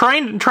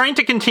trying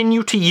to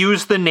continue to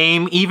use the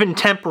name even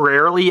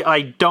temporarily.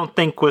 I don't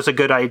think was a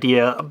good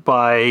idea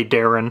by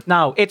Darren.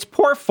 No, it's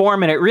poor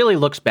form and it really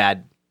looks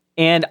bad.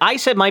 And I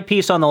said my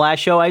piece on the last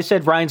show. I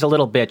said Ryan's a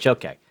little bitch.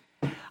 Okay,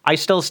 I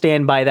still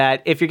stand by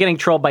that. If you're getting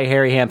trolled by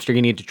Harry Hamster,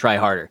 you need to try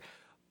harder.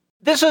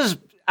 This is.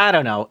 I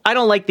don't know. I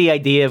don't like the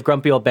idea of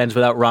Grumpy Old Bens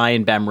without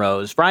Ryan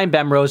Bemrose. Ryan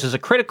Bemrose is a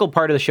critical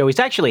part of the show. He's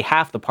actually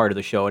half the part of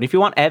the show. And if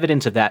you want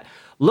evidence of that,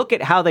 look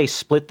at how they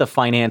split the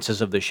finances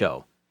of the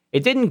show.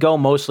 It didn't go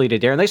mostly to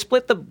Darren. They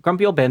split the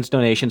Grumpy Old Bens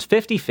donations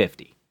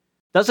 50-50.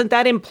 Doesn't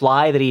that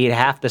imply that he had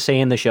half the say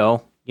in the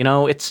show? You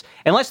know, it's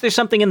unless there's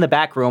something in the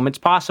back room, it's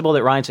possible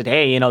that Ryan said,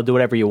 hey, do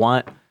whatever you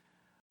want.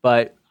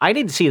 But I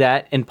didn't see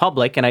that in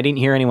public, and I didn't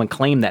hear anyone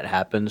claim that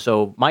happened.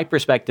 So my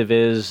perspective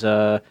is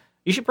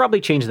you should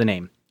probably change the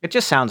name. It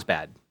just sounds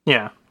bad.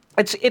 Yeah.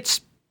 It's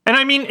and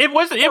I mean it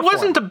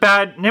wasn't a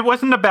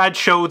bad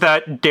show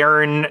that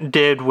Darren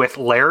did with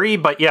Larry,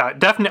 but yeah, it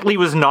definitely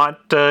was not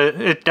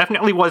it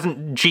definitely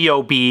wasn't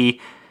GOB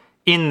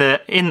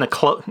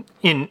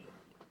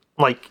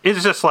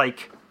it's just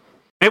like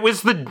it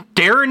was the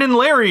Darren and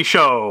Larry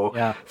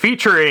show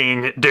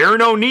featuring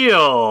Darren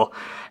O'Neill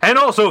and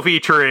also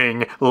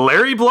featuring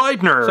Larry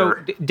Blydner. So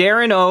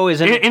Darren O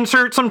is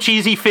insert some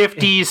cheesy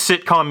 50s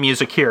sitcom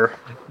music here.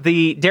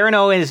 The Darren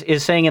O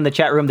is saying in the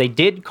chat room they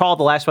did call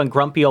the last one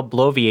Grumpy Old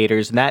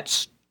Bloviators, and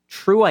that's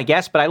true, I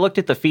guess. But I looked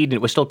at the feed and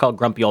it was still called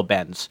Grumpy Old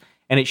Bens,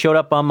 and it showed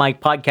up on my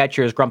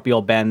podcatcher as Grumpy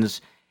Old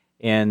Bens.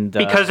 And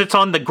because it's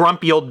on the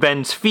Grumpy Old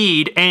Bens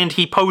feed, and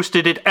he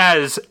posted it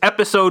as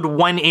episode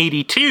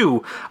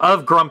 182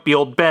 of Grumpy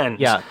Old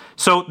Bens. Yeah.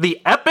 So the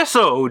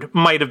episode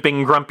might have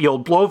been Grumpy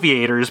Old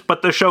Bloviators,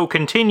 but the show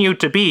continued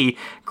to be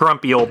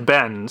Grumpy Old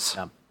Bens.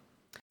 Yeah.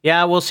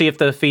 Yeah, we'll see if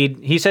the feed...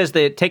 He says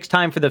that it takes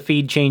time for the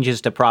feed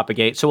changes to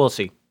propagate, so we'll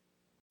see.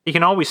 You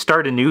can always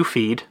start a new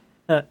feed.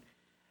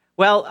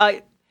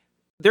 Well,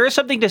 there is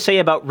something to say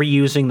about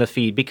reusing the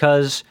feed,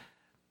 because...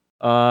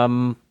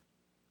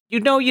 you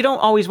don't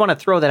always want to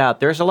throw that out.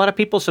 There's a lot of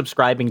people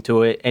subscribing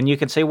to it, and you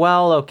can say,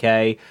 well,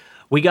 okay,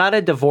 we got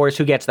a divorce,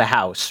 who gets the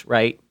house,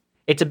 right?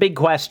 It's a big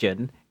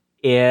question,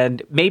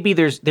 and maybe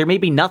there may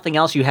be nothing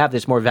else you have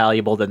that's more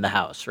valuable than the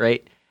house,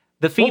 right?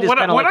 The feed is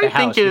kind of like the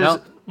house,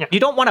 You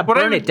don't want to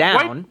burn it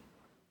down.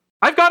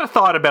 I've got a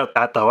thought about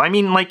that, though. I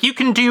mean, like, you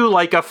can do,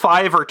 like, a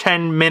 5 or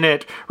 10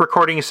 minute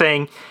recording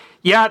saying,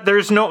 yeah,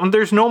 there's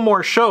no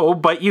more show,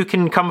 but you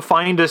can come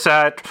find us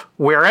at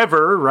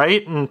wherever,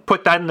 right? And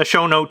put that in the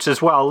show notes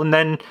as well. And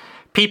then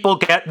people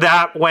get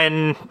that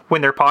when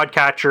their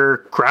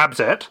podcatcher grabs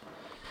it.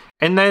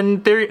 And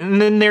then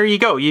there you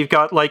go. You've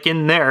got like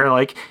in there,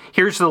 like,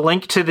 here's the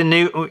link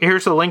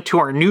to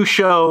our new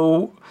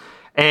show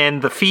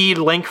and the feed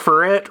link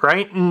for it,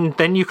 right? And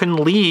then you can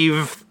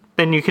leave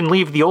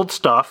the old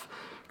stuff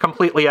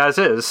completely as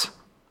is.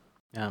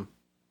 Yeah.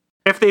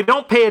 If they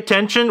don't pay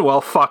attention,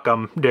 well, fuck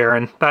them,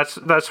 Darren.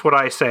 That's what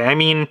I say. I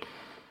mean,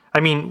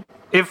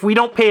 if we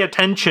don't pay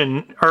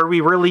attention, are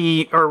we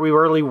really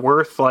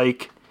worth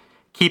like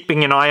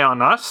keeping an eye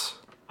on us?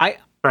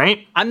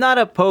 Right? I'm not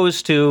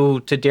opposed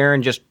to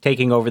Darren just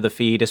taking over the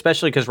feed,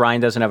 especially because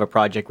Ryan doesn't have a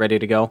project ready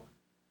to go.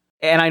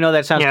 And I know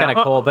that sounds kind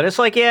of cold, but it's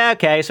like, yeah,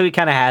 okay, so he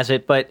kind of has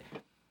it. But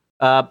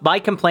my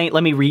complaint,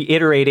 let me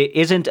reiterate it,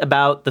 isn't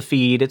about the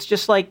feed. It's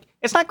just like,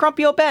 it's not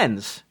Grumpy Old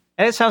Bens.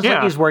 And it sounds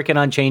like he's working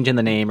on changing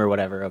the name or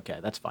whatever. Okay,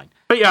 that's fine.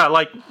 But yeah,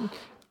 like,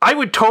 I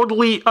would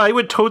totally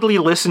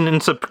listen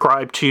and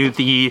subscribe to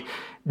the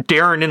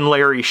Darren and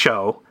Larry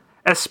show,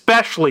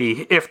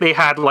 especially if they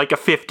had like a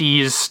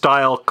 50s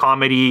style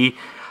comedy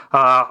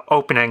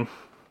opening.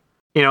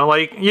 You know,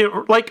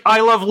 like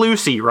I Love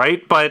Lucy,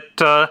 right? But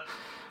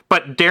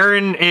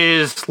Darren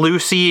is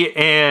Lucy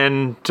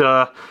and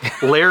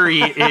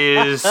Larry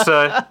is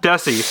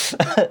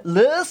Desi.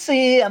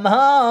 Lucy, I'm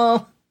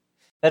home.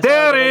 That's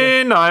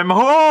Darren, I'm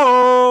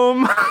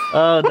home.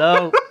 Oh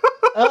no.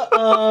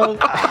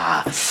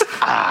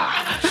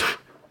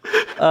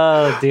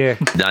 Oh dear.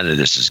 None of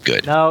this is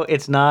good. No,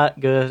 it's not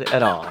good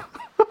at all. All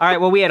right,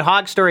 well, we had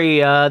Hog Story.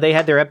 They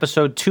had their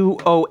episode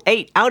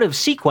 208 out of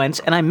sequence,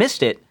 and I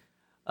missed it.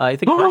 I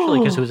think partially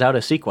because it was out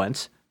of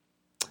sequence.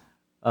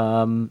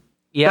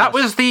 Yeah, That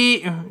was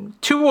the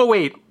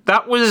 208.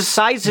 That was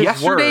Sizes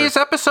yesterday's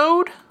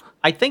episode?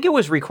 I think it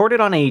was recorded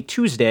on a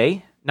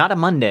Tuesday, not a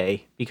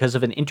Monday, because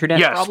of an internet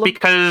Yes,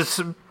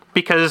 problem.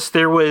 because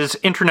there was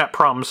internet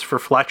problems for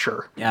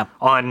Fletcher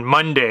on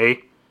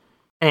Monday,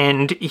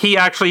 and he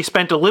actually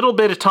spent a little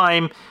bit of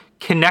time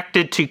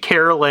connected to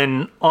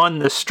Carolyn on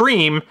the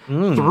stream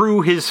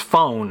through his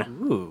phone.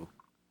 Ooh.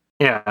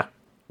 Yeah.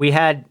 We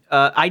had,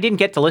 I didn't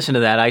get to listen to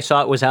that. I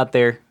saw it was out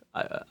there.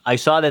 I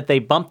saw that they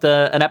bumped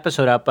an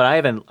episode up, but I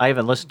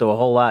haven't listened to a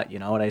whole lot. You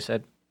know what I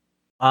said?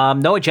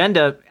 No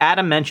Agenda.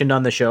 Adam mentioned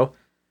on the show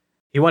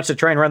he wants to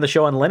try and run the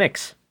show on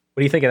Linux.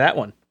 What do you think of that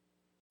one?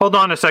 Hold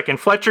on a second.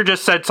 Fletcher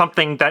just said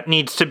something that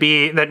needs to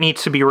be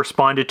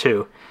responded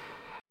to.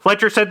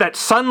 Fletcher said that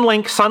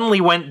Sunlink suddenly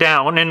went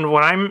down, and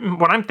what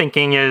I'm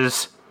thinking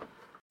is,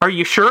 are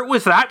you sure it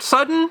was that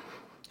sudden?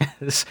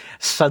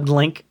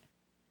 Sunlink.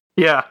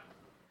 Yeah.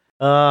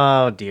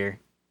 Oh dear.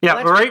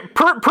 Yeah, well, right.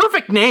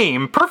 Perfect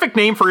name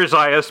for his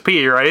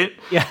ISP, right?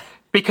 Yeah.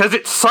 Because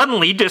it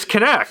suddenly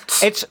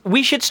disconnects.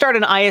 We should start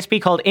an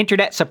ISP called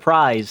Internet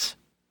Surprise.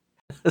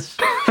 Here's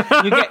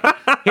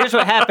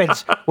what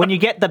happens when you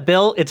get the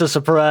bill. It's a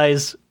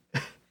surprise.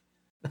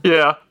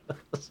 Yeah.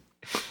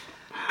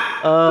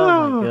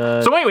 Oh my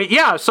god. So anyway,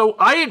 yeah. So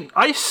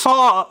I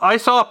saw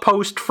a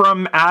post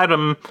from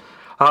Adam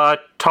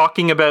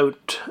talking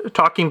about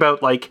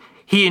like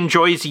he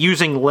enjoys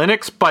using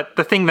Linux, but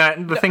the thing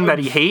that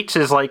he hates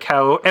is like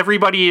how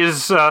everybody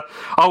is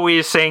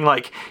always saying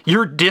like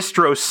your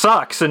distro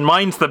sucks and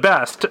mine's the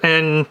best.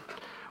 And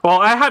well,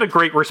 I had a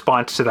great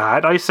response to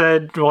that. I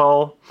said,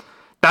 well,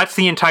 that's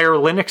the entire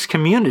Linux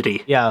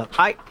community. Yeah,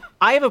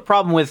 I have a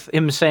problem with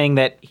him saying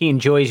that he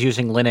enjoys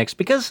using Linux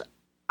because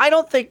I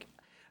don't think.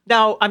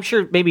 Now, I'm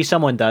sure maybe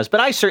someone does, but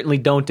I certainly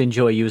don't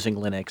enjoy using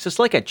Linux. It's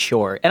like a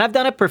chore, and I've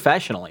done it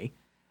professionally.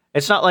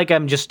 It's not like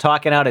I'm just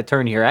talking out of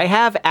turn here. I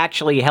have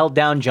actually held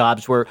down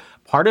jobs where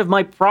part of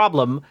my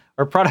problem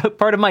or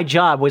part of my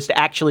job was to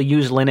actually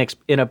use Linux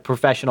in a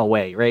professional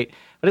way, right?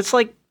 But it's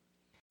like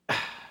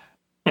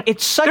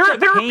it's such a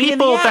there are pain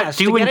people in the that ass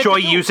do to get it enjoy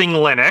to go. using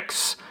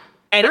Linux.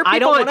 And There are I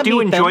people don't that do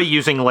meet enjoy them.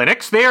 using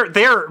Linux.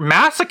 They're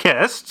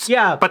masochists,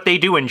 Yeah. but they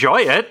do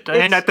enjoy it.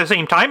 And at the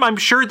same time, I'm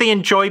sure they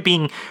enjoy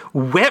being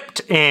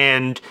whipped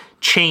and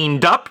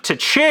chained up to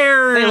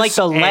chairs. They like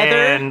the leather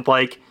and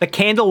like the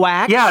candle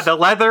wax. yeah, the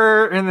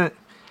leather and the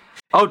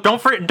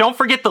don't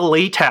forget the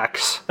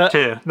latex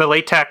too. The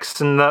latex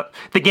and the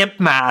GIMP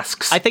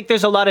masks. I think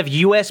there's a lot of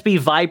USB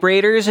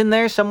vibrators in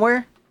there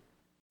somewhere.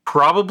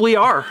 Probably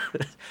are.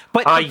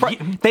 But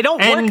they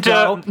don't work,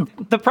 though.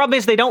 The problem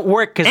is they don't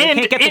work because they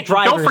can't get the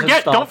drivers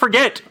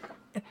installed.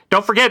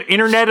 Don't forget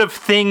Internet of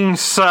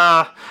Things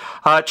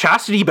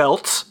chastity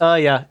belts. Oh,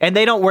 yeah. And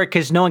they don't work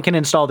because no one can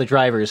install the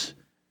drivers.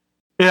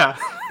 Yeah.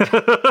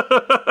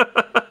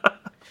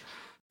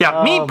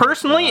 Yeah, me Oh, my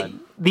personally, God.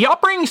 the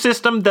operating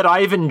system that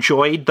I've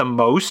enjoyed the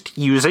most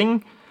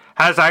using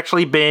has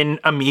actually been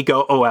Amiga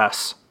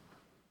OS.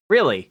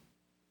 Really?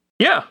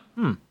 Yeah.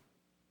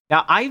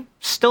 Now, I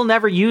still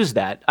never used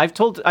that. I've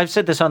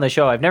said this on the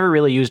show. I've never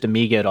really used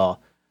Amiga at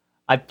all.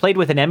 I've played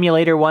with an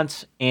emulator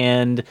once,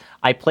 and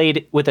I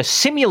played with a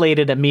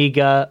simulated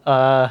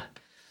Amiga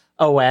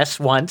OS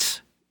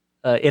once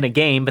in a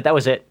game, but that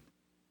was it.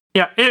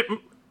 Yeah,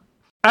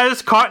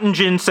 as Cotton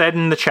Gin said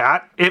in the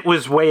chat, it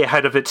was way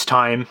ahead of its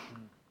time.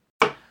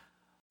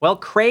 Well,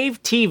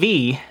 Crave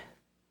TV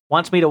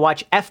wants me to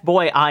watch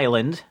F-Boy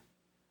Island,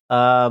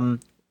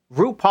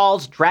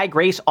 RuPaul's Drag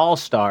Race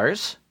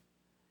All-Stars,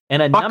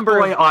 and a number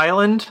Fuckboy of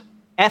Island?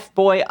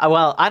 F-Boy.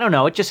 Well, I don't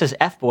know. It just says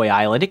F-Boy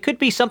Island. It could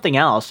be something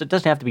else. It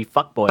doesn't have to be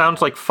Fuckboy. Sounds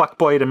like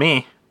fuckboy to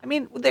me. I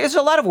mean, there's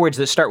a lot of words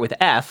that start with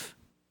F.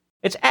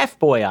 It's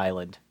F-Boy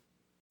Island.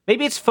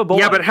 Maybe it's F-Boy.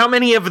 Yeah, but how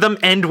many of them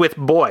end with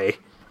boy?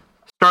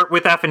 Start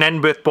with F and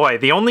end with boy.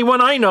 The only one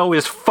I know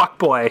is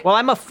fuckboy. Well,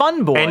 I'm a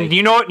fun boy. And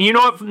you know what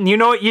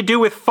you do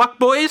with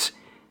fuckboys?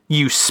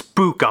 You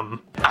spook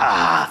them.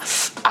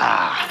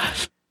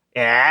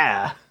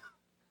 Yeah.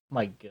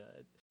 My God.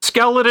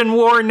 Skeleton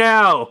War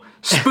now.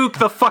 Spook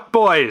the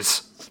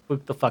fuckboys.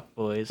 Spook the fuck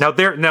boys. Now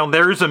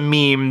there's a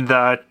meme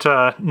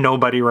that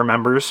nobody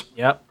remembers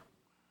Yep.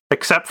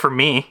 except for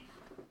me.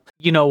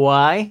 You know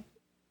why?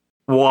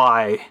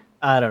 Why?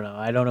 I don't know.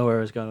 I don't know where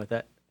I was going with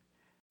that.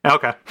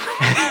 Okay.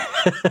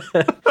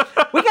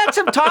 We got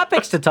some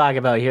topics to talk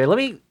about here. Let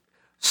me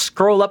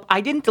scroll up. I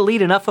didn't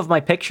delete enough of my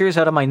pictures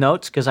out of my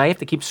notes because I have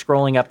to keep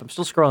scrolling up. I'm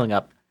still scrolling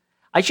up.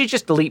 I should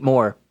just delete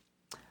more.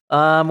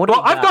 What do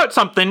Well, we I've got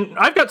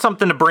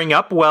something to bring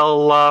up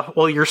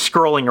while you're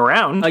scrolling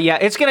around. Oh yeah,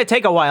 it's gonna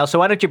take a while. So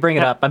why don't you bring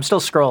it up? I'm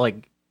still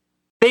scrolling.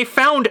 They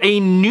found a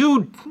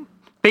new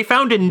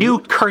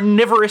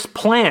carnivorous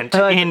plant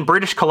in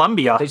British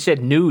Columbia. They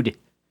said nude.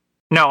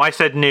 No, I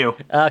said new.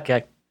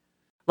 Okay.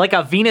 Like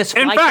a Venus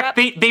In flytrap? fact,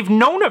 they've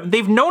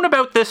known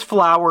about this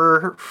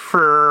flower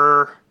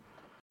for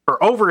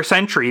over a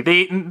century.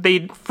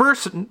 They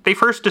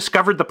first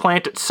discovered the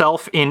plant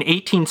itself in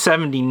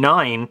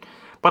 1879,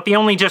 but they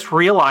only just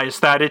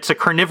realized that it's a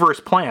carnivorous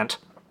plant.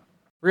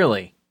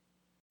 Really?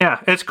 Yeah,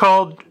 it's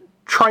called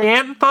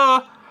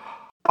Triantha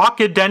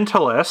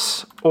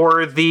occidentalis,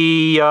 or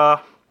the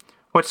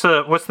what's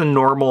the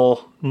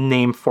normal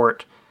name for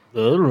it?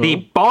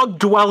 The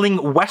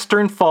bog-dwelling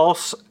western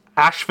false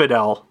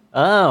asphodel.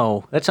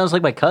 Oh, that sounds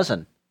like my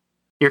cousin.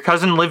 Your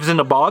cousin lives in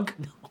a bog?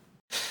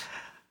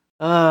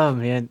 Oh,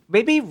 man.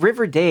 Maybe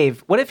River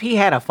Dave. What if he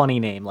had a funny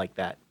name like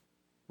that?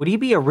 Would he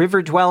be a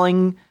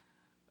river-dwelling...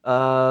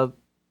 I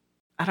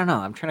don't know.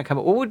 I'm trying to come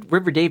up... What would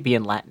River Dave be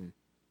in Latin?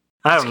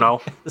 I don't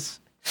know.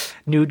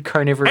 Nude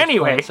carnivorous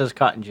plant, says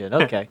Cotton Gin.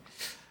 Okay.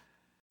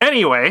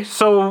 Anyway,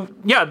 so,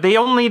 yeah, they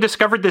only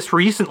discovered this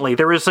recently.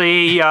 There is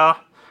a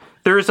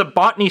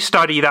botany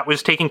study that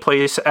was taking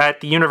place at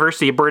the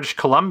University of British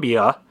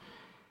Columbia,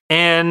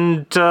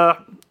 and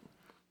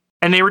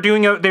they were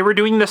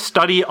doing this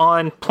study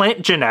on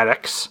plant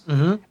genetics,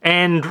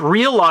 and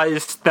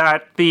realized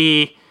that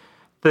the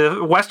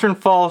Western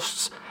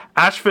false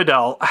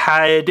asphodel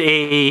had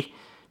a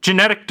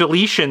genetic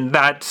deletion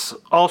that's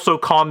also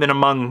common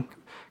among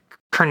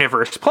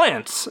carnivorous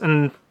plants,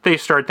 and they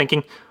started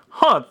thinking,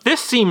 this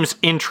seems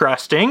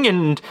interesting,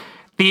 and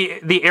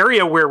the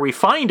area where we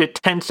find it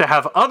tends to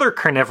have other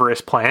carnivorous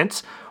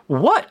plants.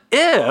 What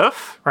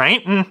if,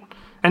 right?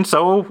 And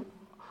so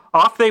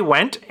off they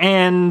went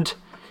and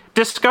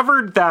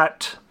discovered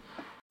that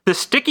the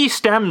sticky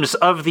stems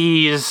of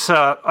these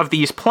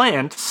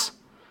plants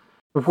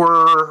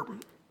were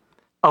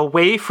a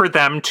way for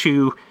them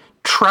to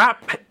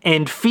trap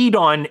and feed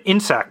on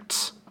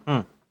insects.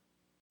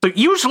 So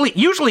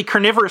usually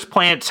carnivorous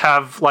plants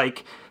have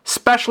like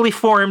specially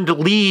formed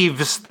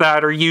leaves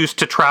that are used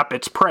to trap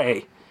its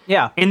prey.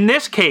 Yeah. In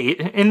this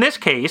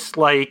case,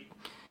 like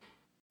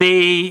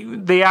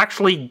they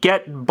actually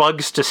get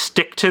bugs to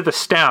stick to the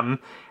stem,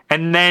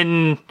 and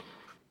then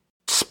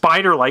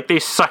spider-like they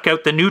suck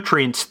out the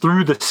nutrients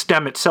through the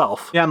stem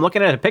itself. Yeah, I'm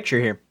looking at a picture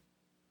here.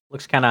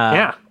 Looks kind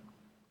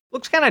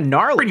of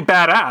gnarly. Pretty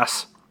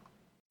badass.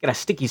 Got a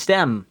sticky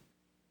stem.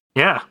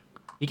 Yeah.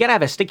 You gotta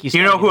have a sticky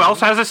stem. You know who else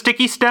has a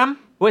sticky stem?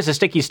 Who has a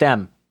sticky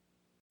stem?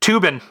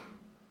 Tubin.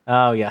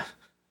 Oh, yeah.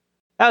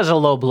 That was a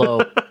low blow.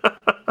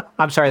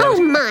 I'm sorry.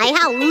 Oh my,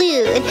 how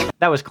lewd.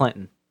 That was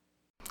Clinton.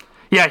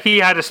 Yeah, he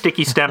had a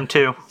sticky stem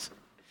too.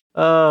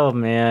 Oh,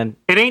 man.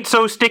 It ain't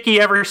so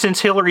sticky ever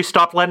since Hillary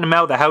stopped letting him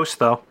out of the house,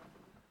 though.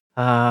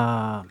 Oh,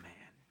 man.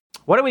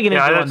 What are we going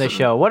to do on this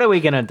show? What are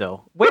we going to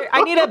do?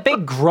 I need a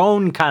big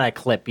groan kind of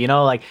clip, you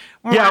know? Like,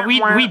 yeah,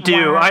 we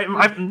do.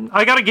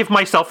 I got to give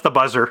myself the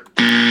buzzer.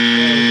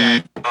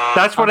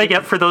 That's what I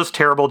get for those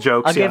terrible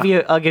jokes.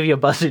 I'll give you a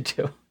buzzer,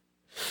 too.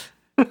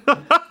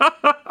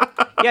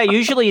 Yeah,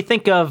 usually you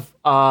think of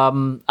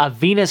a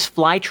Venus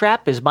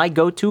flytrap as my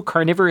go-to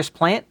carnivorous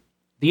plant.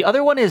 The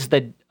other one is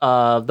the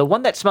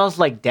one that smells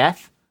like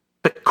death.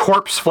 The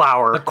corpse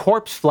flower. The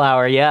corpse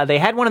flower, yeah. They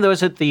had one of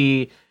those at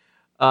the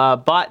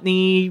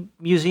Botany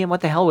Museum.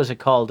 What the hell was it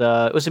called?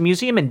 It was a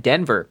museum in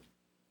Denver.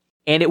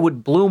 And it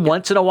would bloom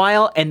once in a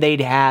while, and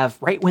they'd have,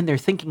 right when they're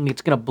thinking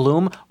it's going to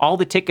bloom, all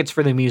the tickets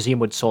for the museum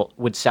would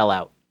sell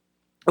out.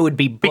 It would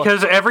be booked.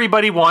 Because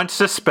everybody wants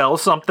to smell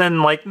something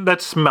like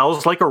that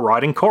smells like a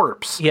rotting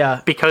corpse.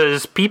 Yeah.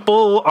 Because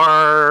people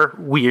are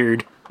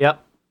weird.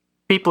 Yep.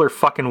 People are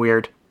fucking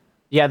weird.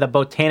 Yeah, the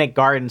Botanic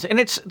Gardens. And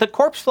the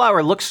corpse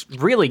flower looks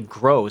really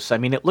gross. I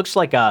mean, it looks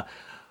like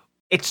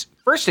it's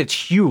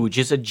huge.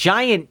 It's a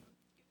giant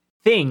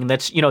thing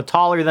that's,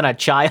 taller than a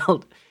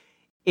child.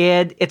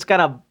 And it's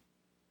got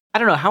I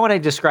don't know, how would I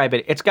describe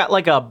it? It's got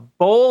like a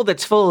bowl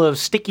that's full of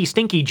sticky,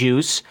 stinky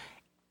juice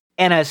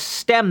and a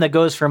stem that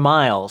goes for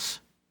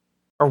miles.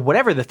 Or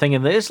whatever the thing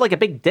is. It's like a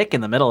big dick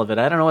in the middle of it.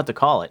 I don't know what to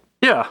call it.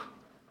 Yeah.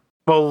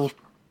 Well.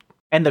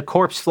 And the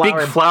corpse flower.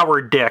 Big flower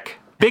dick.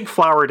 Big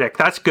flower dick.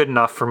 That's good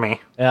enough for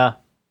me. Yeah.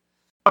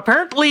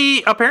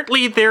 Apparently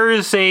there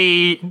is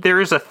a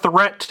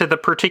threat to the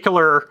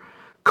particular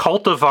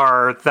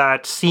cultivar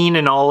that's seen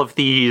in all of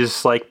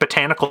these like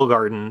botanical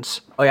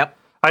gardens. Oh, yep.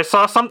 I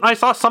saw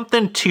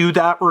something to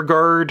that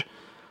regard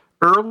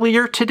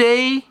earlier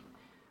today.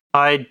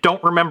 I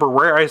don't remember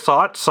where I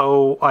saw it,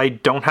 so I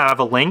don't have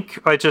a link.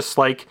 I just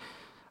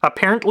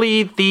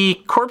apparently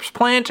the corpse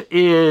plant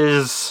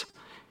is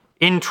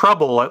in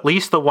trouble, at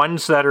least the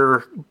ones that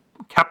are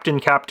kept in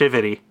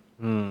captivity.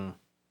 There's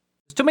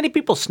too many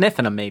people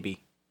sniffing them,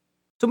 maybe.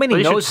 Too many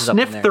they noses should up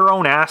in sniff there. their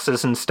own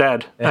asses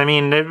instead. Yeah. I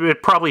mean,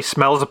 it probably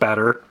smells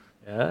better.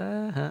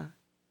 Uh-huh.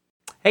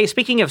 Hey,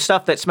 speaking of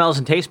stuff that smells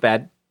and tastes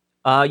bad,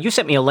 you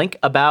sent me a link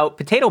about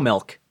potato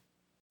milk.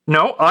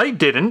 No, I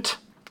didn't.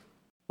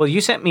 Well,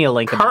 you sent me a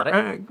link about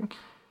it.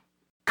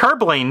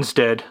 Carblanes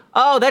did.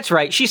 Oh, that's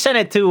right. She sent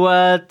it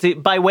to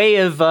by way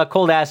of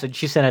cold acid.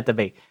 She sent it to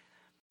me.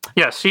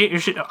 Yes,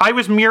 I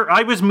was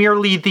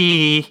merely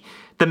the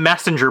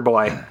messenger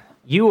boy.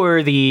 You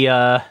were the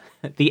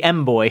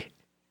M boy.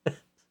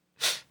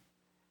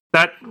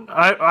 That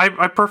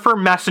I prefer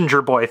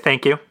messenger boy.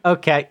 Thank you.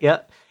 Okay, yeah.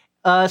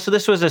 So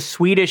this was a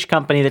Swedish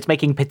company that's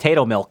making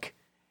potato milk,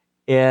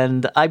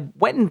 and I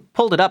went and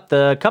pulled it up.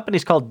 The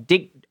company's called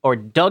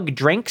Dug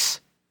Drinks,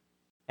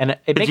 and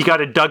you got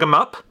to dug them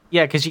up.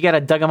 Yeah, because you got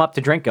to dug them up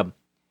to drink them,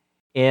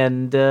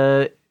 and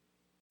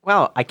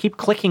Wow, I keep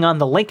clicking on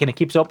the link and it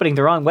keeps opening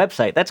the wrong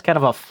website. That's kind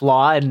of a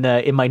flaw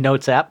in my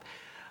Notes app.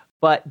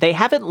 But they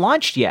haven't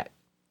launched yet.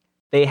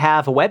 They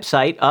have a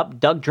website up,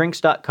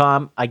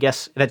 DugDrinks.com. I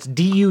guess that's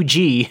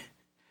DUG,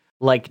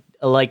 like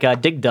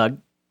Dig Dug.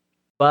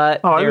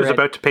 But I was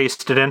about to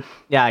paste it in.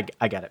 Yeah,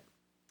 I got it.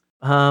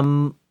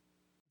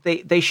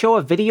 They show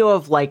a video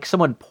of like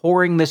someone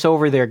pouring this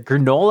over their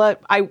granola.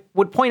 I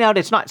would point out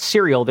it's not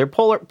cereal. They're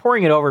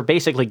pouring it over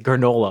basically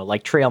granola,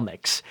 like trail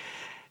mix.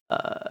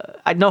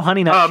 I know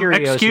Honey Nut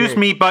Cheerios. Excuse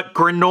me, but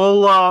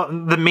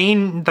granola, the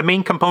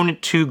main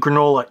component to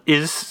granola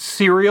is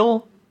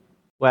cereal.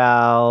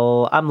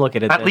 Well, I'm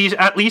looking at this.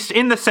 At least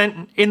in the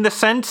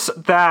sense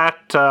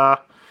that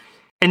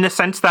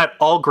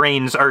all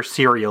grains are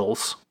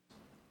cereals.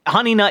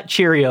 Honey Nut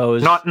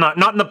Cheerios,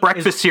 not in the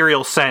breakfast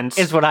cereal sense,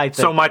 is what I think.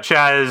 So much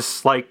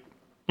as like,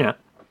 yeah.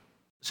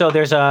 So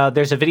there's a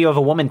video of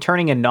a woman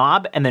turning a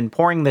knob and then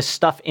pouring this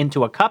stuff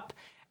into a cup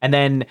and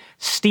then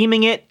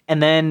steaming it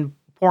and then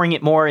pouring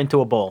it more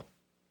into a bowl.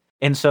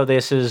 And so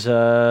this is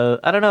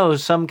I don't know,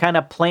 some kind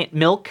of plant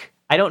milk.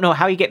 I don't know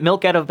how you get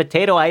milk out of a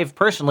potato. I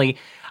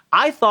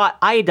thought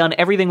I had done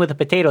everything with a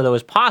potato that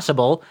was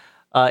possible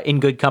in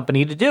good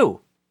company to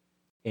do.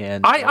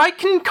 And I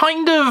can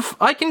kind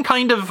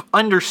of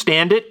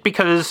understand it,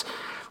 because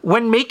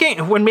when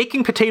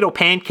making potato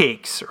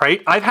pancakes,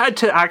 right, I've had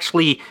to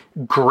actually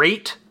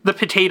grate the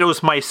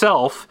potatoes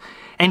myself,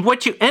 and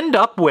what you end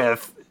up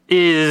with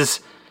is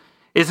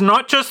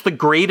not just the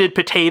grated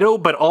potato,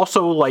 but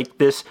also like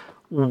this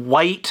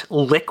white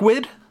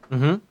liquid.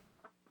 Mm-hmm.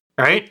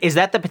 Right? Is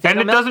that the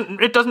potato and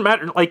milk? It doesn't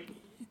matter. Like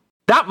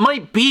that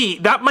might be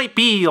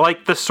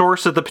like the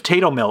source of the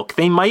potato milk.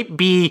 They might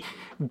be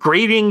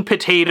grating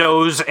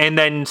potatoes and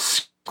then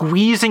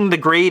squeezing the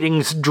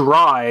gratings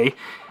dry,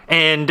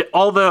 and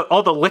all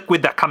the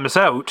liquid that comes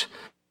out,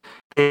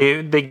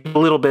 they get a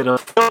little bit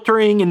of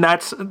filtering, and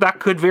that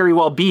could very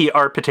well be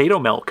our potato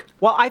milk.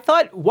 Well, I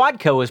thought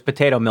vodka was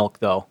potato milk,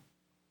 though.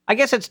 I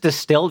guess it's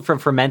distilled from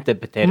fermented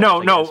potatoes.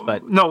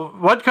 No.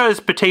 Vodka is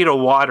potato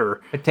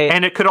water,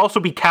 and it could also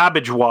be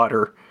cabbage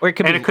water,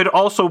 it could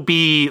also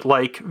be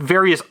like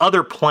various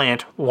other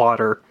plant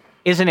water.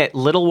 Isn't it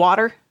little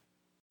water?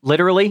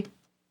 Literally.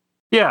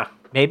 Yeah.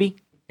 Maybe?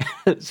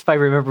 If I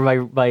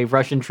remember my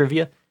Russian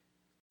trivia.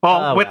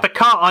 Well, with the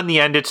ka on the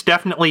end, it's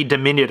definitely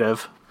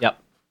diminutive. Yep.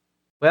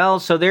 Well,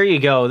 so there you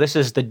go. This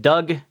is the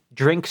Doug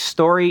drink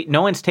story.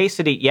 No one's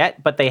tasted it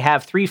yet, but they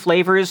have 3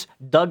 flavors: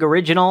 Doug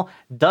Original,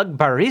 Doug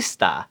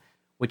Barista,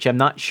 which I'm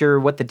not sure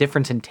what the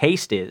difference in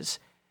taste is.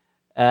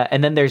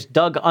 And then there's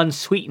Doug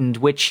Unsweetened,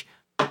 which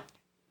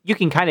you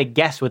can kind of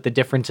guess what the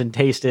difference in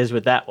taste is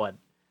with that one.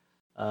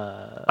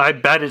 I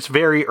bet it's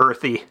very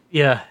earthy.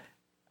 Yeah.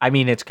 I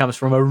mean, it comes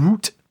from a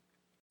root.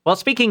 Well,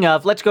 speaking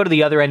of, let's go to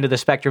the other end of the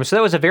spectrum. So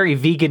that was a very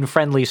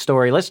vegan-friendly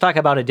story. Let's talk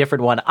about a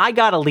different one. I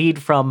got a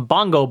lead from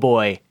Bongo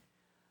Boy.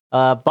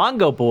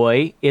 Bongo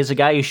Boy is a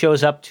guy who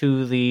shows up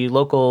to the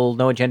local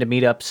No Agenda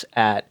meetups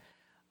at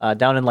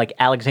down in like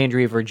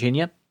Alexandria,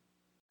 Virginia.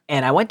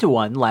 And I went to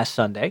one last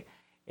Sunday,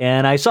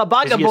 and I saw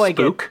Bongo Boy.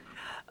 Spook?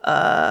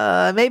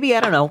 Maybe,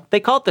 I don't know. They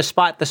call it the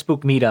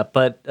Spook meetup,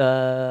 but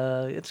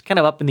it's kind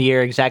of up in the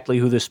air exactly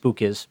who the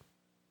spook is.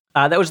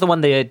 That was the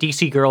one the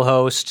DC Girl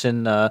hosts,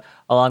 and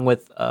along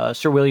with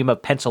Sir William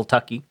of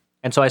Pennsyltucky.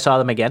 And so I saw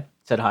them again,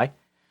 said hi.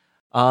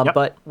 Yep.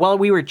 But while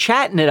we were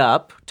chatting it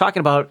up, talking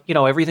about,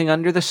 everything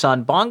under the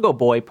sun, Bongo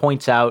Boy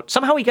points out,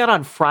 somehow he got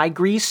on fry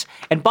grease,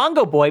 and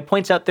Bongo Boy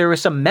points out there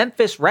was some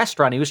Memphis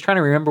restaurant. He was trying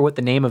to remember what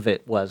the name of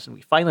it was, and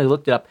we finally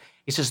looked it up.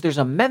 He says there's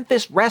a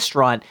Memphis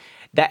restaurant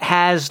that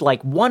has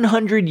like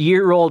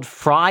 100-year-old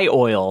fry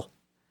oil.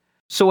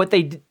 So what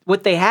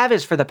they have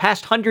is, for the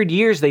past 100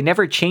 years, they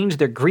never changed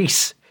their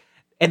grease.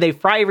 And they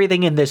fry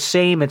everything in the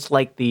same. It's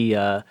like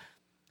the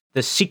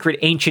secret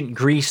ancient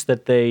grease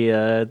that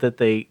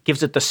they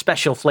gives it the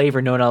special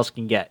flavor no one else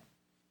can get.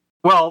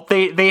 Well,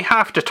 they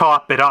have to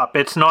top it up.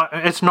 It's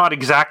not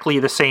exactly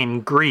the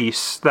same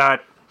grease.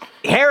 That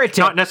heretic.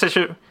 Not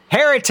necessarily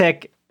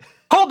heretic.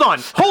 Hold on.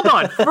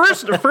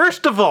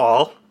 First of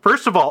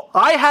all,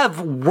 I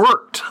have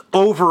worked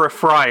over a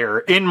fryer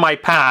in my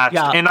past,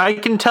 and I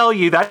can tell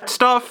you that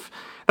stuff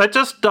that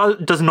just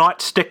does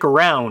not stick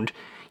around.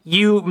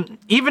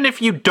 Even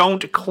if you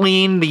don't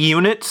clean the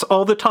units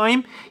all the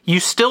time, you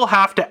still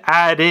have to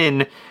add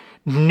in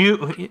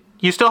new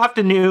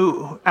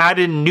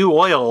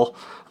oil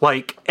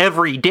like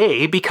every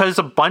day, because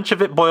a bunch of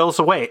it boils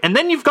away. And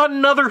then you've got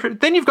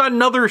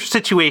another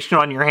situation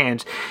on your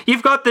hands.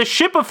 You've got the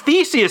Ship of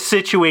Theseus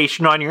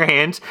situation on your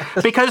hands,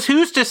 because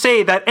who's to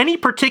say that any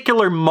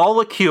particular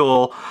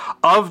molecule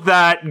of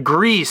that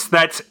grease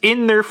that's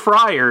in their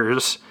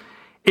fryers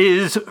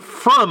is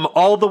from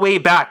all the way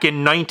back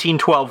in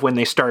 1912 when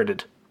they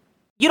started.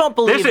 You don't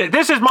believe it?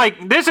 This is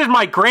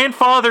my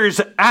grandfather's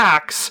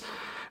axe.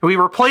 We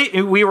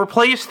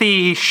replace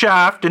the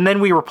shaft, and then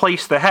we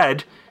replace the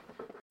head.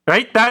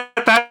 Right?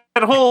 That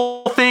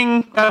whole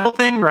thing,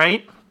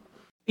 right?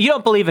 You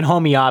don't believe in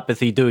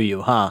homeopathy, do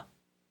you, huh?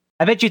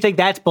 I bet you think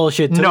that's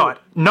bullshit too.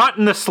 Not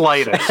in the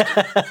slightest.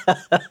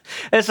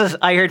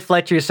 I heard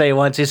Fletcher say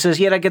once, he says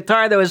he had a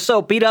guitar that was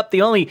so beat up,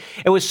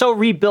 it was so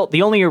rebuilt,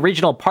 the only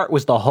original part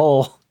was the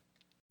hole.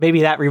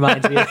 Maybe that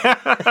reminds me. Yeah,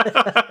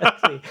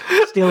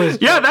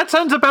 that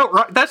sounds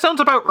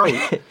about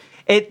right.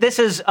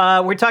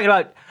 We're talking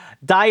about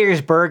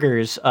Dyer's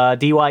Burgers,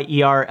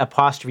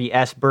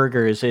 DYER''S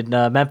Burgers in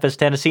Memphis,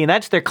 Tennessee. And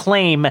that's their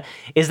claim,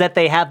 is that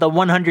they have the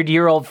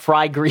 100-year-old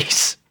fry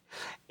grease.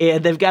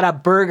 And they've got a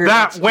burger.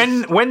 That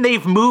when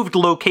they've moved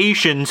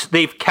locations,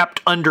 they've kept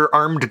under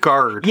armed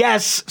guard.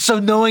 Yes, so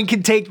no one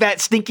can take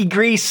that stinky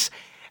grease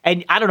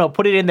and, I don't know,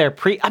 put it in their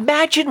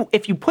Imagine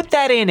if you put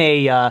that in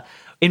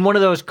one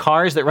of those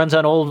cars that runs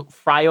on old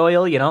fry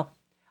oil, you know?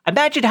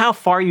 Imagine how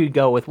far you'd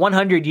go with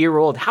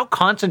 100-year-old. How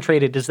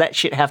concentrated does that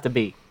shit have to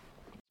be?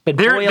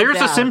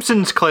 There's a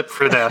Simpsons clip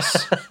for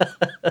this.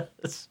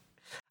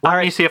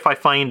 Let me see if I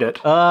find it.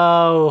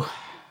 Oh,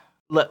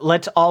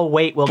 let's all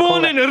wait. We'll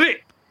pull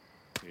it.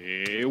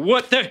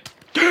 What the?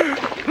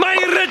 My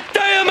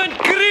retirement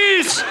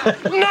grease!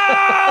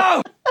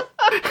 No!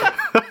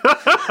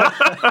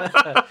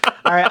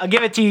 All right, I'll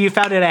give it to you. You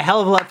found it a hell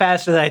of a lot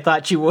faster than I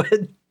thought you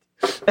would.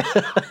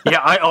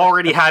 Yeah, I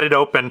already had it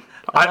open.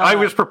 I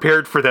was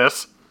prepared for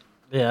this.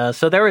 Yeah,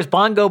 so there was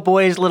Bongo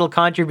Boy's little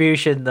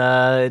contribution.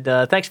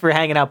 Thanks for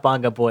hanging out,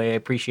 Bongo Boy. I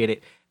appreciate it.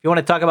 If you want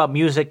to talk about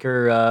music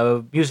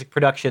or music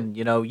production,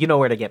 you know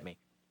where to get me.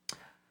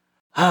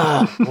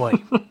 Oh,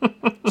 boy.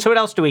 So what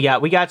else do we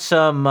got? We got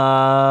some...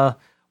 what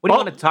do you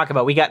want to talk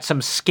about? We got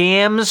some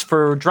scams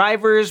for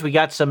drivers. We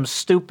got some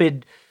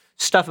stupid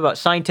stuff about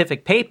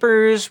scientific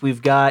papers.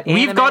 We've got anime.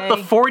 We've got the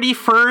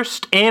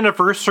 41st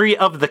anniversary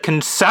of the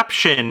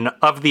conception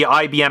of the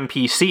IBM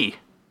PC.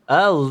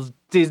 Oh,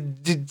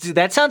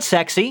 that sounds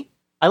sexy.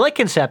 I like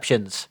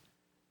conceptions.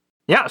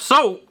 Yeah,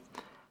 so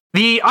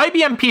the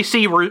IBM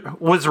PC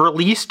was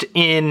released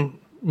in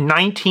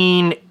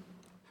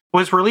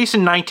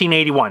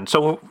 1981.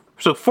 So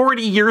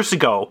 40 years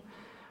ago.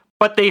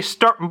 But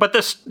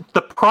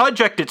the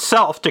project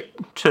itself to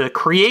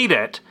create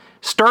it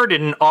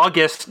started in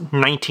August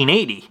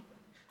 1980.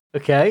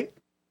 Okay.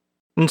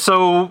 And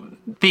so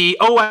the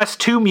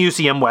OS2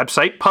 Museum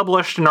website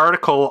published an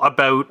article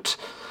about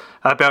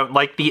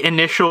like the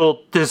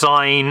initial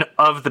design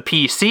of the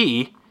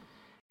PC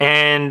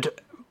and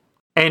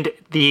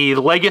the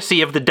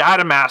legacy of the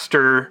Data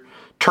Master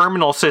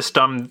terminal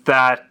system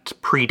that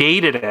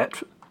predated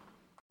it.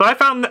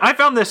 But I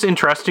found this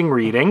interesting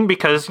reading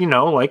because,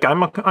 like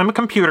I'm a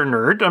computer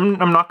nerd.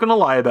 I'm not going to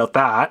lie about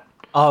that.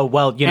 Oh,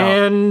 well,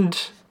 And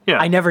yeah.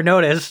 I never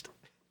noticed.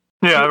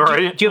 Yeah,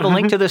 right. Do you have a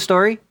link to this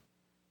story?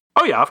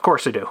 Oh yeah, of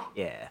course I do.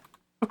 Yeah.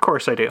 Of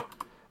course I do.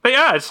 But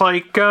yeah, it's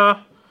like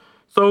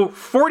so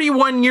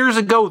 41 years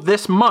ago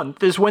this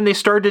month is when they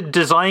started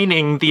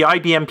designing the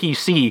IBM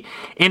PC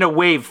in a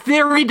way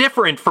very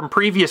different from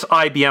previous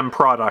IBM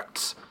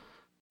products.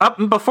 Up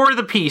before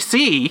the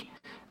PC,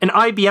 an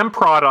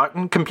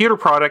IBM computer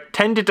product,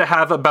 tended to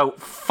have about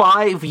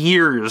 5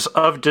 years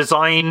of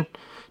design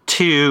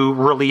to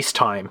release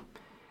time.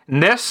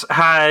 And this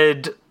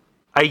had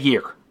a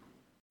year.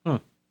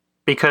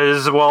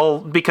 Because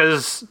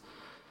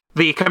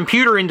the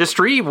computer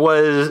industry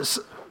was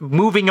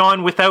moving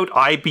on without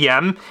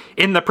IBM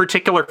in the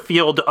particular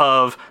field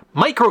of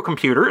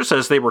microcomputers,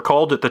 as they were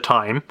called at the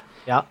time.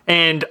 Yeah.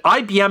 And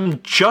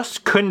IBM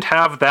just couldn't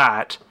have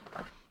that.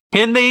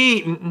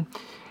 And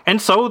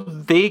so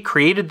they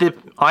created the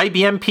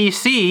IBM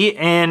PC,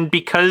 and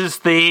because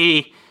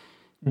they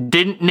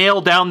didn't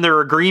nail down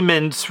their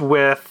agreements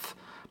with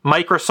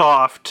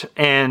Microsoft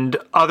and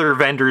other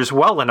vendors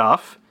well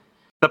enough,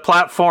 the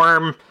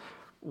platform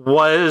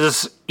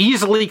was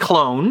easily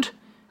cloned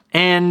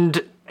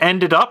and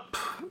ended up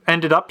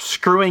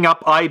screwing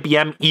up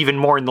IBM even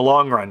more in the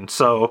long run.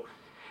 So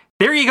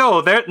there you go.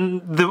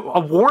 A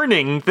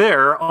warning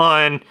there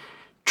on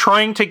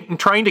trying to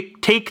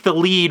take the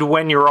lead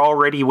when you're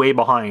already way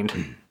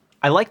behind.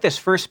 I like this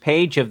first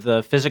page of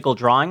the physical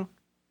drawing.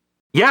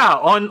 Yeah,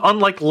 on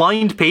like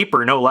lined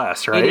paper, no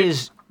less, right? It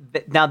is.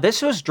 Now,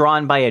 this was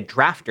drawn by a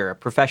drafter, a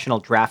professional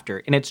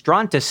drafter, and it's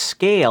drawn to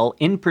scale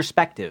in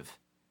perspective.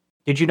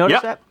 Did you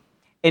notice that?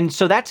 And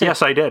so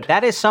yes, I did.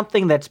 That is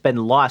something that's been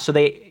lost.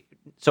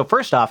 So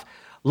first off,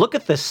 look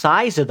at the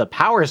size of the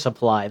power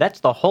supply. That's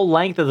the whole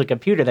length of the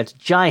computer. That's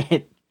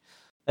giant.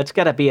 That's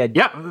got to be a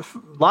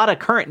lot of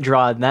current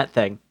draw in that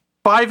thing.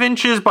 5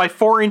 inches by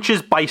 4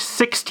 inches by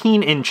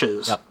 16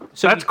 inches. Yep.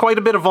 So that's quite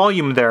a bit of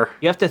volume there.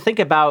 You have to think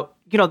about,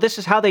 this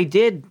is how they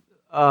did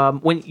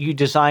when you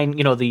design,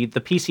 the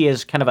PC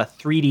is kind of a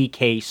 3D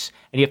case,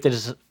 and you have to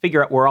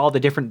figure out where all the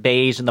different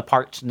bays and the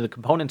parts and the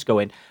components go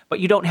in.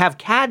 But you don't have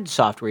CAD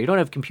software. You don't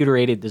have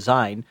computer-aided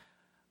design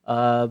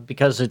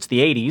because it's the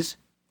 80s.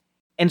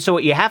 And so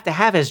what you have to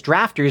have is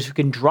drafters who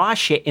can draw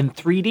shit in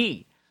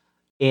 3D.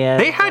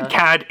 And, they had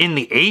CAD in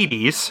the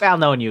 80s. Well,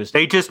 no one used it.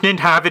 They just didn't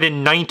have it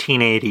in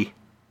 1980.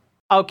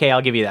 Okay,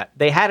 I'll give you that.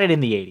 They had it in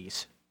the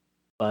 80s.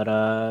 But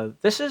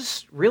this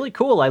is really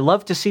cool. I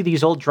love to see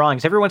these old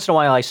drawings. Every once in a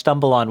while I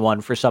stumble on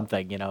one for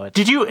something,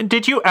 Did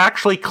you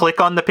actually click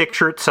on the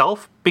picture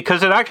itself?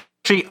 because it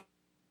actually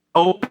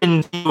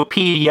opened to a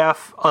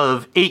PDF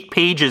of 8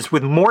 pages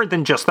with more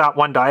than just that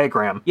one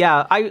diagram.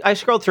 Yeah, I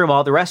scrolled through them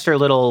all. The rest are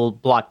little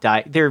block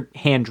they're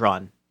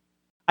hand-drawn.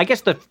 I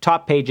guess the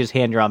top page is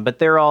hand-drawn, but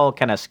they're all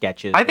kind of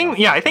sketches. I think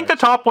the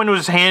top one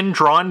was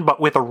hand-drawn, but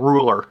with a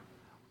ruler.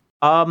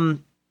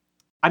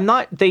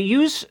 They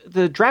use,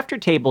 the drafter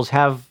tables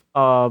have,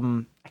 I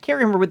can't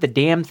remember what the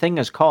damn thing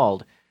is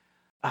called.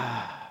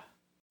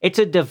 It's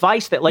a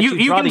device that lets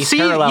you draw these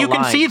parallel lines. You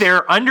can see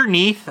there,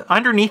 underneath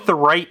the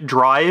right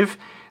drive,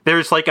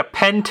 there's like a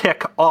pen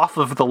tick off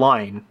of the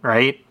line,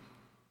 right?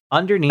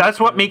 Underneath. That's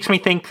what makes me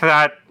think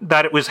that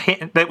it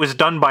was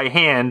done by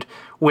hand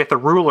with a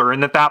ruler,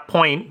 and at that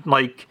point,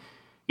 like,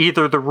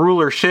 either the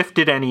ruler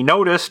shifted and he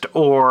noticed,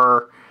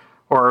 or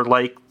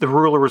like the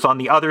ruler was on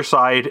the other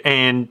side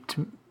and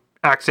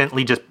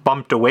accidentally just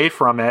bumped away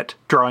from it,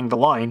 drawing the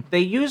line. They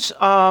use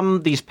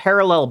these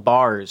parallel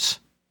bars,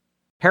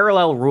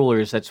 parallel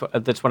rulers. That's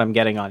what I'm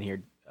getting on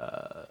here.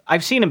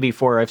 I've seen them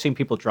before. I've seen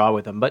people draw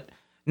with them, but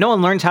no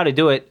one learns how to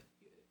do it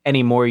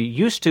anymore. You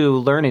used to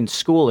learn in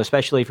school,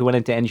 especially if you went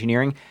into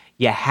engineering.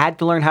 You had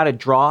to learn how to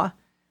draw,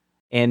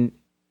 and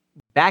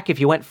back if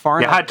you went far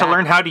enough, you had to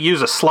learn how to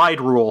use a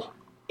slide rule.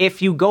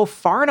 If you go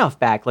far enough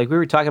back, like we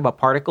were talking about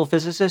particle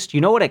physicists,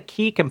 you know what a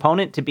key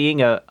component to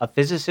being a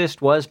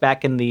physicist was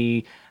back in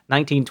the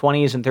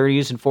 1920s and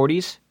 30s and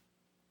 40s?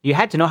 You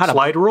had to know how to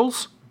slide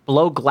rules?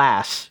 Blow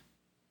glass.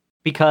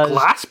 Because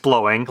glass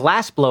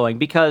blowing,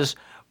 because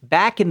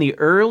back in the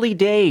early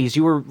days,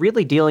 you were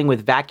really dealing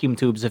with vacuum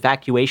tubes,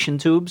 evacuation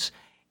tubes,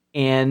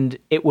 and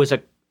it was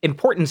an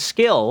important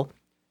skill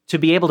to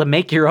be able to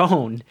make your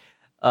own.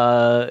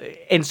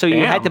 And so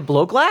you had to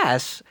blow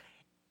glass.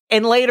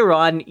 And later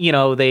on, you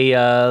know,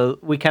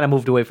 we kind of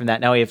moved away from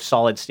that. Now we have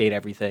solid state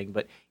everything.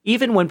 But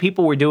even when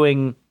people were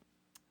doing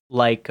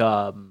like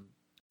photo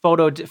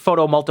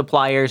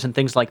multipliers and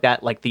things like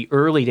that, like the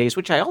early days,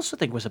 which I also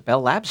think was a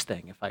Bell Labs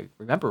thing, if I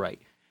remember right.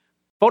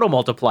 Photo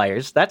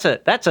multipliers,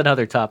 that's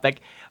another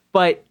topic.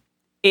 But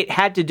it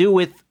had to do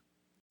with,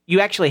 you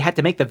actually had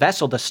to make the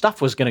vessel the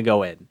stuff was going to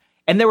go in.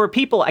 And there were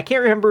people, I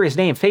can't remember his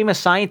name, famous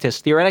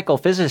scientist, theoretical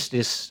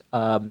physicist.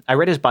 I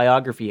read his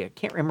biography. I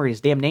can't remember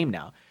his damn name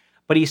now.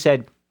 But he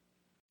said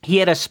he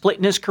had a split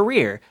in his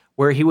career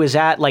where he was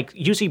at like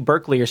UC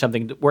Berkeley or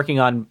something working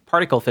on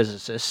particle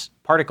physics.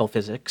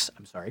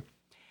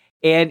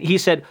 And he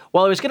said,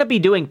 well, I was going to be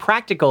doing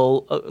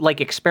practical,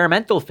 like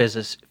experimental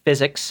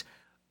physics,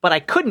 but I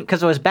couldn't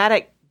because I was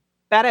bad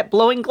at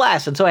blowing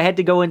glass. And so I had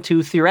to go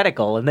into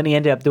theoretical. And then he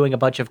ended up doing a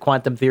bunch of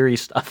quantum theory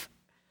stuff.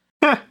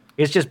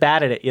 He's just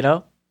bad at it, you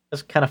know?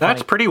 That's kind of funny.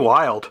 That's pretty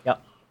wild.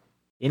 Yep.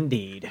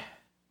 Indeed.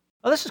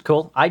 Oh, this is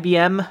cool.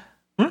 IBM.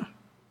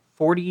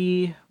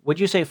 40, would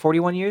you say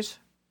 41 years?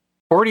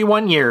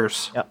 41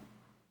 years. Yep.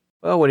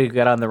 Well, what do you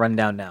got on the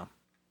rundown now?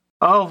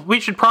 Oh, we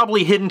should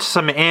probably hit into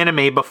some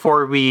anime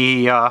before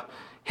we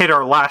hit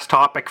our last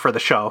topic for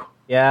the show.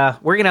 Yeah,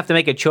 we're going to have to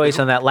make a choice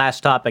on that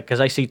last topic because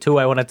I see 2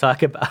 I want to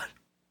talk about.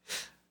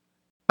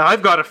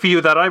 I've got a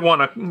few that I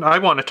want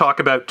to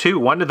talk about too.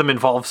 One of them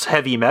involves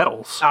heavy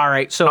metals. All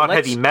right, so not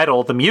heavy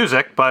metal, the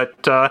music,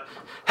 but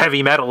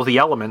heavy metal, the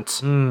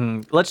elements.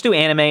 Let's do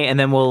anime, and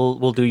then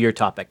we'll do your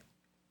topic.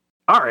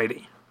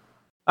 Alrighty.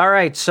 All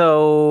right,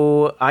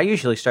 so I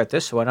usually start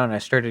this, so why don't I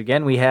start it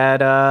again? We had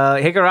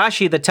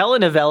Higurashi, the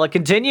telenovela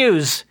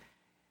continues.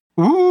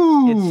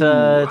 Ooh.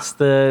 It's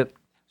the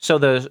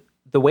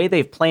way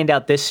they've planned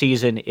out this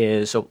season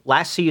is, so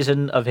last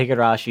season of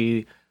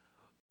Higurashi,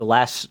 the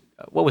last,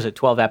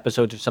 12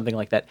 episodes or something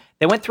like that,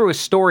 they went through a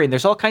story, and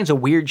there's all kinds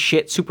of weird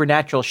shit,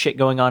 supernatural shit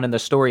going on in the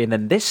story, and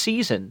then this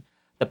season,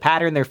 the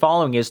pattern they're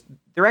following is,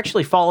 they're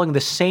actually following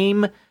the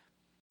same.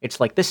 It's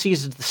like this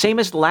season's the same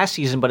as the last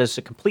season, but it's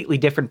a completely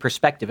different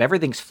perspective.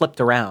 Everything's flipped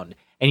around,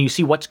 and you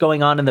see what's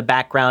going on in the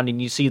background,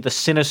 and you see the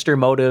sinister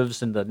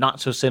motives and the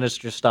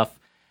not-so-sinister stuff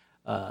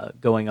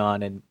going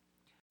on. And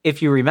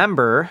if you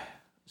remember,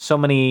 so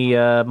many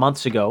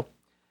months ago,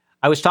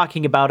 I was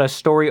talking about a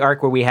story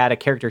arc where we had a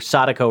character,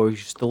 Sadako,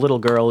 who's the little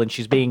girl, and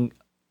she's being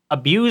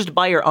abused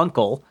by her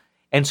uncle.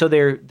 And so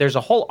there's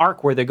a whole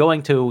arc where they're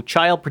going to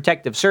Child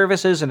Protective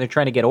Services and they're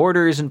trying to get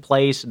orders in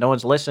place and no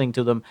one's listening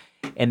to them.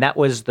 And that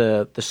was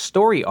the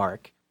story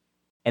arc.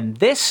 And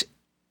this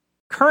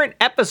current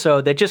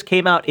episode that just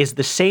came out is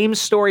the same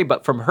story,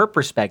 but from her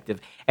perspective.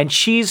 And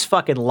she's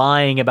fucking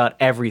lying about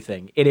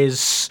everything. It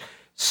is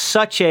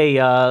such a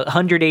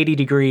 180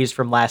 degrees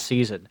from last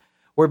season.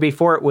 Where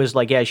before it was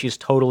like, yeah, she's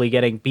totally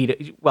getting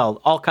beat.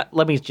 Well,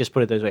 let me just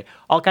put it this way.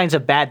 All kinds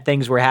of bad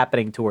things were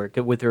happening to her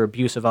with her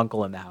abusive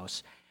uncle in the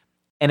house.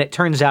 And it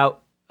turns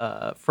out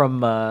from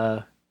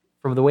the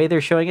way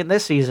they're showing it in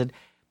this season,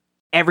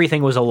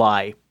 everything was a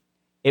lie.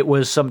 It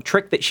was some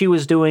trick that she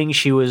was doing.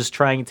 She was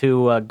trying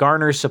to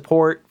garner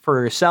support for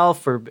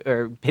herself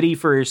or pity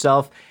for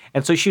herself.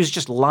 And so she was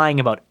just lying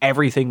about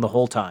everything the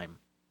whole time.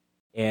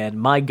 And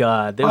my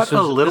God, this was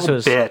a little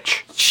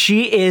bitch.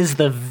 She is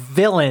the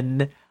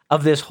villain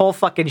of this whole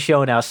fucking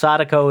show now.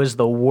 Sadako is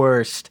the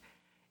worst.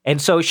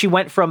 And so she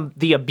went from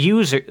the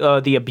abused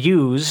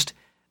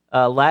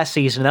last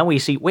season. And then we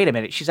see, wait a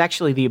minute, she's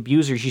actually the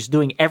abuser. She's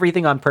doing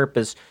everything on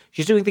purpose.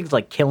 She's doing things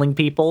like killing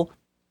people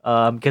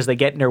because they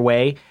get in her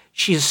way.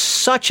 She's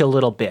such a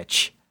little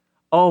bitch.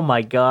 Oh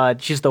my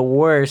God, she's the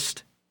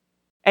worst.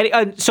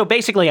 And so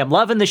basically, I'm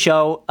loving the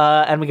show,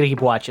 and we're going to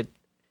keep watching.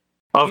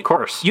 Of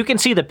course. You can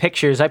see the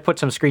pictures. I put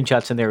some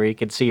screenshots in there where you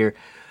can see her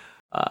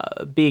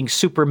being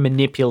super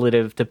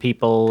manipulative to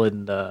people,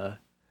 and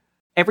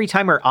every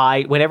time her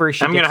eye, whenever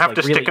she I'm gonna have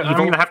to really stick. I'm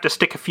gonna have to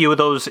stick a few of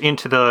those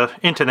into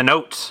the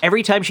notes.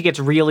 every time she gets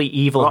really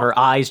evil, her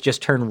eyes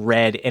just turn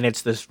red, and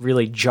it's this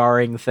really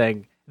jarring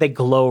thing. They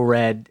glow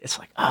red. It's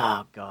like,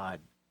 oh God,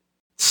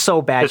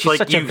 so bad. It's She's like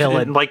such a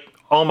villain. like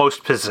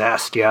almost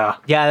possessed. Yeah.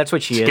 Yeah, that's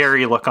what she is.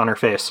 Scary look on her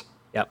face.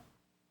 Yep.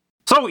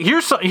 So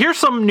here's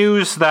some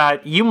news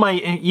that you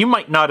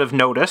might not have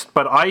noticed,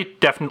 but I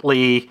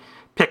definitely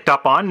picked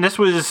up on. This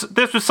was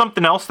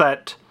something else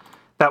that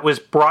was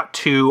brought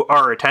to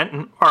our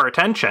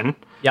attention.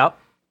 Yep.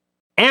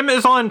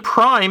 Amazon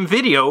Prime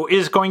Video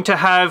is going to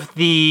have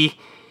the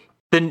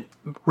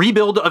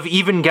rebuild of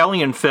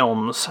Evangelion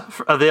films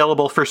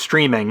available for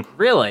streaming.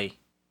 Really?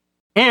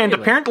 And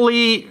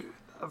apparently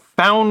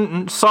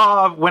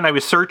saw when I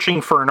was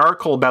searching for an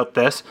article about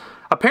this,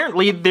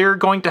 apparently they're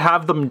going to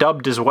have them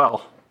dubbed as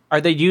well. Are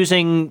they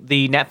using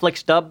the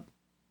Netflix dub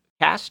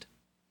cast?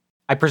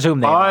 I presume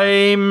they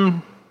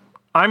are.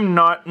 I'm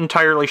not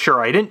entirely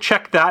sure. I didn't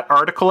check that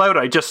article out.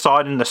 I just saw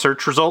it in the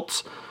search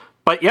results.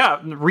 But yeah,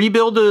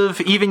 rebuild of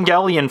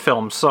Evangelion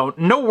films. So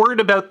no word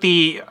about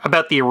the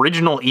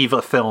original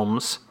Eva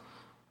films.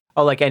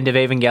 Oh, like End of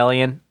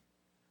Evangelion?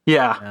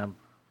 Yeah.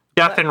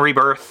 Death and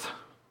Rebirth.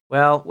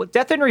 Well,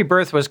 Death and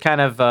Rebirth was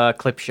kind of a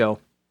clip show.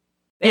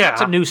 They had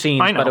some new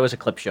scenes, but it was a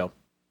clip show.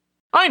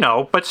 I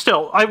know, but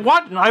still, I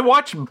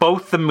watched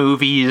both the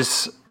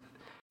movies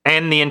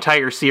and the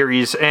entire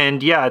series,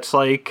 and yeah, it's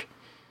like,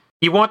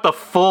 you want the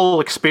full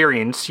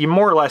experience, you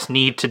more or less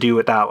need to do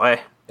it that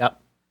way.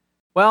 Yep.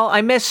 Well,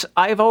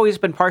 I've always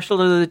been partial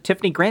to the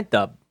Tiffany Grant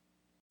dub.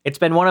 It's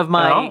been one of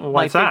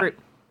my favorite.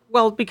 That?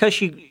 Well, because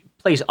she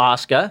plays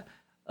Asuka,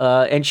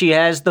 and she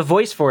has the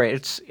voice for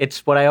it.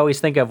 It's what I always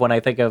think of when I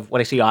see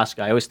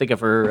Asuka. I always think of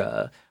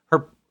her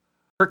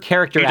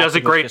character. She does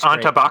a great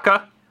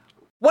Antabaka.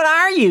 What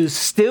are you,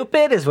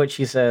 stupid? Is what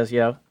she says,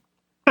 yo.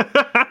 All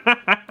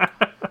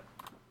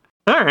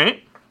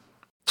right.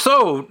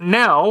 So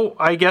now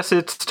I guess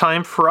it's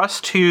time for us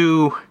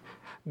to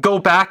go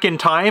back in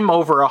time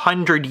over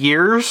 100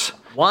 years.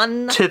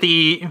 To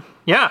the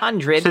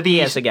 100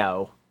 years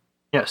ago.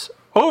 Yes,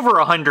 over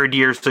 100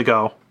 years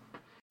ago,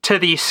 to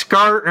the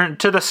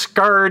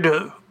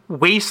scarred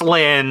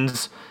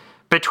wastelands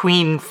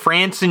between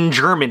France and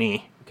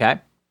Germany.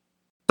 Okay.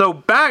 So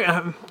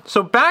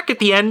back at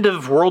the end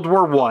of World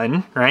War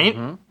I, right?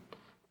 Mm-hmm.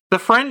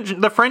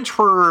 The French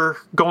were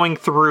going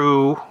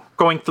through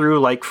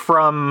like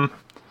from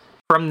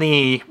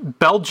the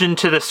Belgian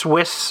to the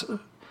Swiss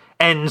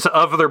ends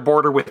of their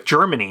border with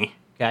Germany.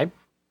 Okay.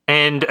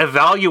 And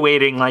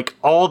evaluating like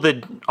all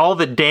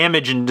the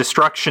damage and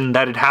destruction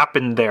that had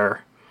happened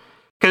there.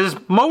 Because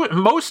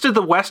most of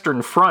the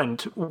Western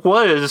Front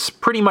was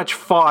pretty much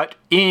fought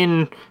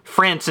in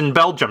France and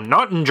Belgium,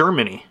 not in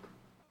Germany.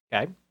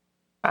 Okay.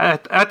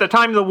 At the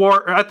time the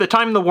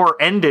war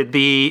ended,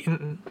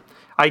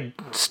 I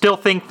still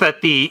think that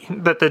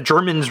the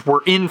Germans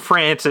were in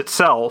France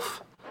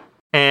itself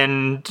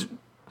and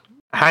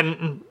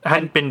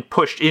hadn't been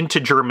pushed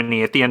into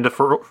Germany at the end of.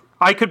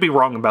 I could be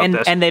wrong about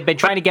this, and they've been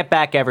trying to get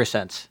back ever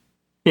since.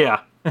 Yeah.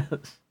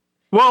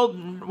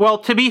 Well,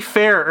 to be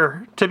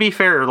fair,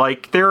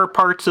 like there are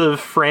parts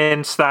of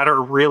France that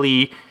are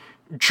really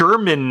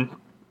German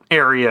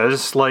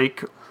areas,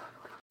 like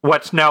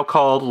what's now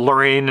called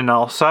Lorraine and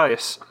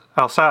Alsace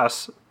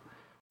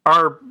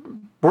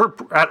were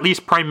at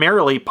least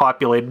primarily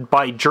populated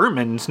by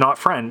Germans, not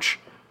French.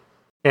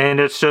 And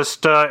it's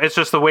just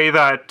the way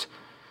that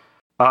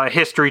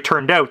history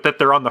turned out, that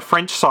they're on the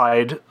French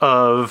side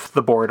of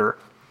the border.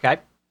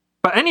 Okay.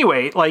 But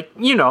anyway,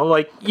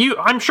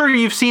 I'm sure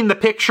you've seen the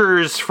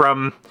pictures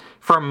from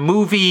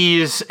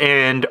movies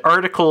and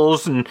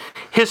articles and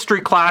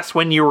history class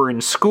when you were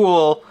in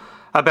school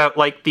about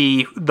like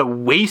the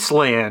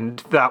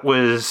wasteland that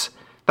was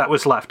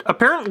left.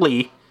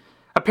 Apparently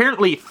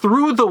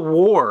through the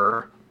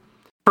war,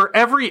 for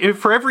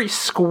every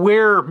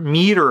square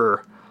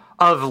meter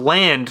of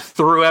land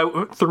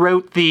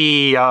throughout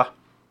the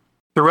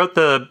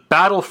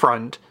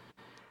battlefront,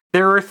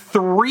 there were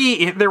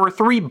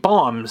three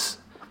bombs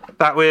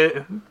that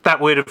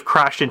would have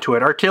crashed into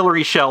it,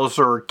 artillery shells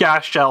or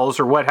gas shells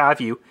or what have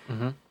you.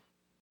 Mm-hmm.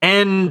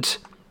 And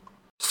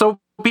so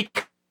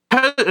because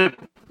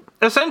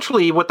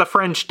essentially what the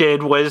French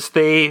did was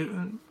they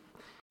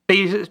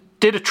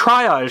did a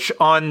triage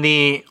on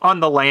the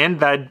land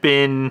that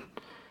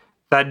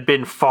had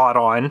been fought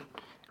on,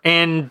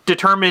 and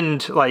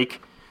determined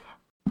like,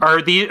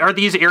 are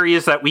these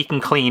areas that we can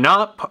clean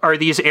up? Are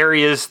these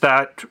areas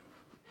that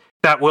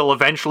will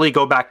eventually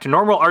go back to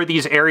normal? Are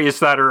these areas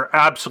that are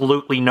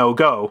absolutely no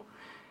go?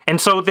 And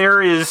so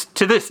there is,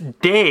 to this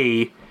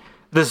day,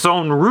 the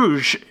Zone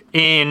Rouge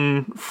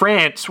in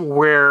France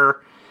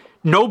where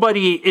no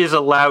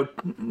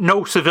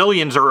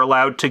civilians are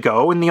allowed to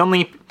go, and the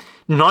only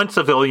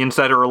non-civilians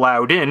that are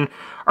allowed in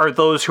are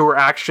those who are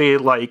actually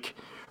like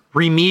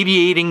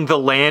remediating the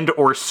land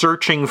or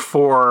searching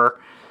for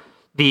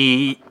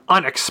the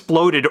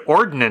unexploded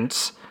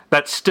ordnance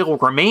that still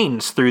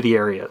remains through the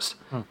areas.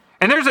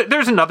 And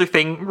there's another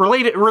thing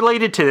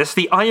related to this,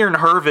 the iron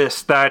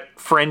harvest that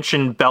French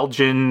and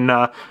Belgian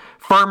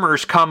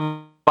farmers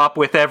come up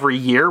with every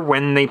year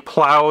when they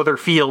plow their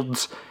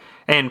fields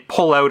and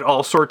pull out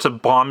all sorts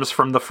of bombs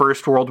from the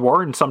First World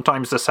War and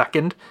sometimes the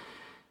Second.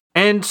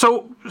 And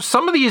so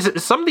some of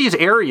these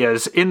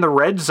areas in the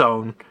red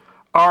zone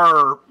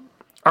are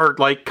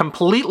like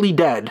completely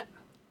dead.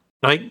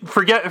 Like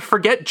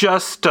forget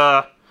just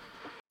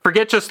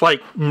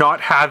like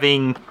not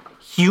having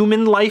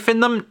human life in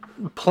them.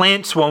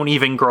 Plants won't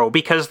even grow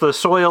because the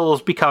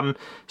soils become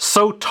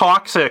so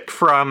toxic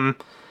from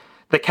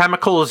the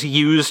chemicals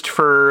used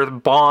for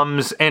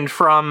bombs and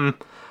from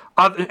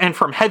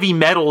heavy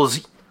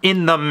metals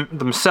in them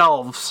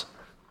themselves.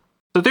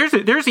 So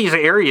there's these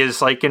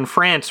areas like in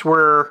France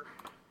where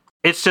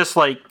it's just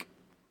like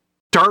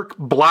dark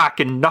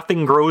black and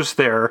nothing grows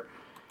there.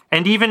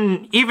 And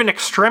even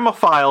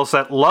extremophiles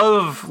that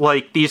love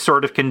like these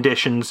sort of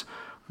conditions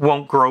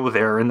won't grow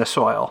there in the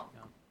soil.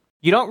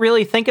 You don't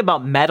really think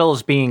about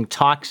metals being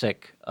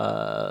toxic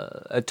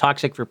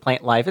for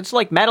plant life. It's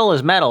like metal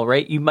is metal,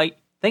 right? You might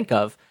think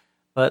of,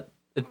 but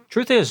the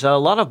truth is a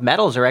lot of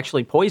metals are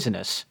actually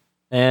poisonous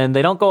and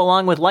they don't go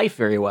along with life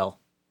very well.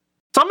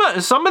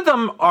 Some of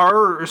them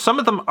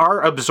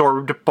are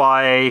absorbed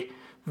by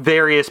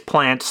various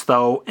plants,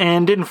 though,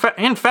 and in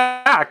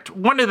fact,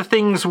 one of the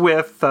things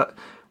with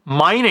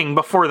mining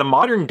before the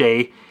modern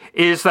day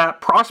is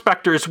that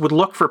prospectors would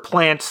look for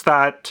plants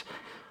that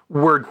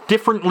were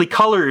differently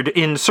colored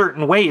in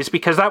certain ways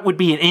because that would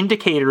be an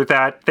indicator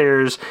that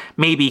there's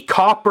maybe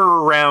copper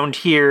around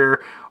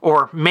here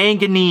or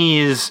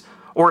manganese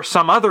or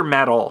some other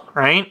metal,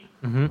 right?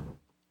 Mm-hmm.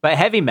 But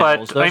heavy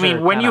metals. But I mean,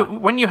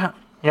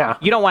 yeah.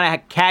 You don't want to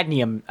have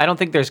cadmium. I don't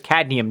think there's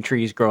cadmium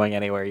trees growing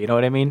anywhere. You know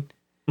what I mean?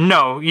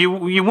 No, you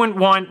wouldn't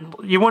want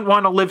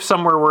to live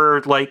somewhere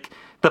where like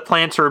the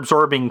plants are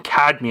absorbing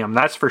cadmium.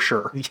 That's for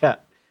sure. Yeah,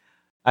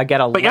 I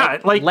got a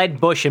lead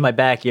bush in my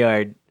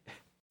backyard.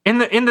 In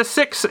the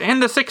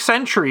 6th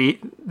century,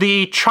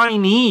 the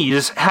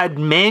Chinese had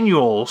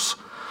manuals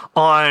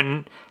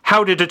on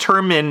how to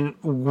determine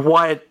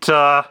what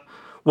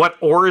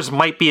ores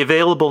might be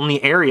available in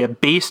the area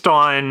based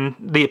on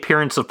the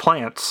appearance of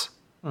plants.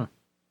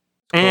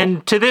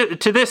 And to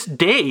this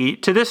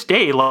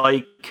day,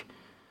 like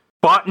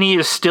botany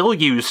is still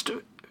used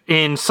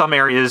in some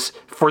areas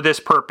for this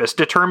purpose,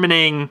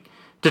 determining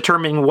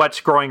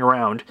what's growing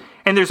around.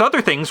 And there's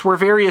other things where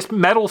various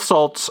metal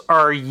salts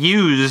are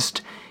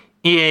used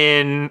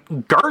in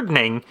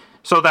gardening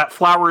so that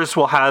flowers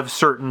will have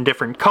certain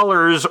different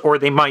colors, or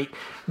they might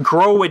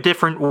grow a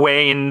different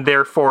way and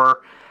therefore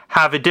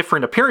have a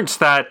different appearance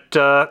that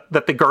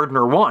the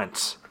gardener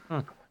wants.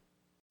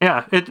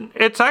 Yeah,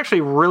 it's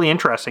actually really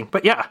interesting.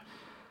 But yeah,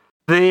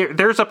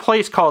 there's a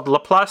place called La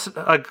Place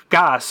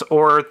Gas,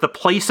 or the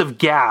Place of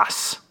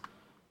Gas.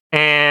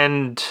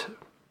 And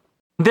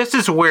this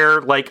is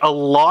where like a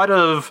lot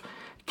of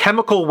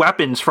chemical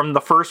weapons from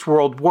the First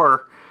World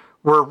War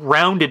were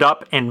rounded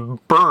up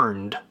and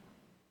burned.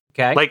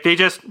 Okay. Like they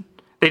just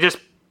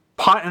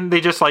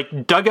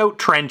like dug out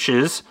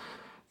trenches,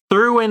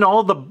 threw in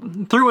all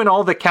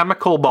the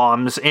chemical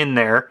bombs in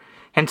there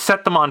and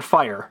set them on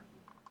fire.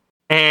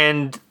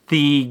 And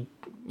the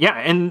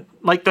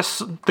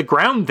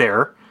ground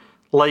there,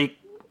 like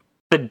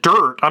the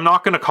dirt, I'm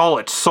not going to call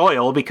it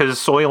soil because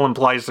soil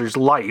implies there's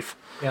life.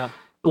 Yeah.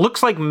 It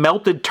looks like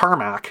melted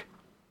tarmac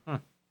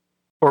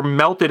or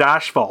melted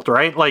asphalt,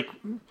 right? Like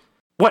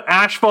what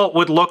asphalt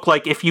would look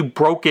like if you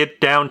broke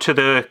it down to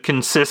the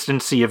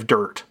consistency of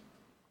dirt.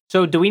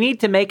 So do we need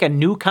to make a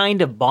new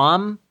kind of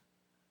bomb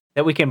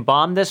that we can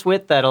bomb this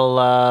with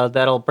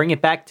that'll bring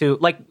it back to,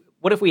 like,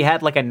 what if we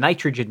had like a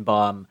nitrogen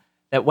bomb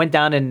that went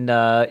down and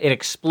it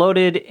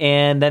exploded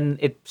and then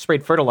it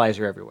sprayed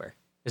fertilizer everywhere?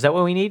 Is that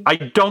what we need? I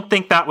don't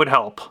think that would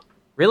help.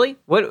 Really?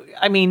 What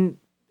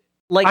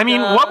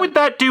what would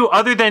that do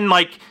other than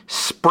like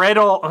spread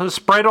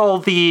all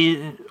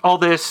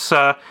this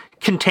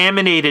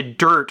contaminated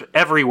dirt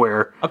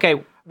everywhere?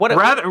 Okay,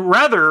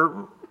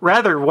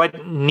 rather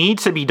what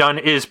needs to be done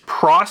is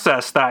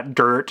process that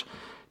dirt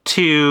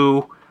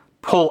to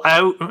pull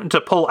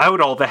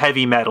out all the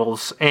heavy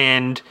metals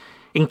and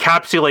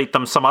encapsulate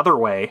them some other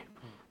way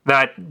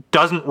that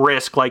doesn't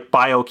risk like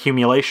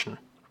bioaccumulation.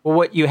 Well,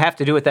 what you have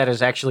to do with that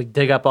is actually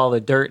dig up all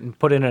the dirt and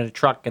put it in a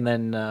truck and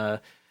then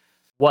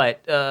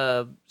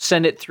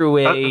send it through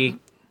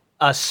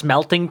a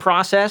smelting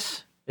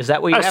process? Is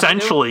that what you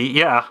essentially have to do?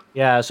 Yeah.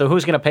 Yeah, so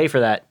who's going to pay for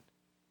that?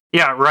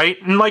 Yeah, right.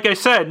 And like I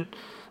said,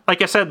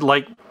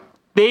 like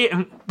they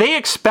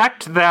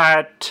expect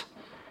that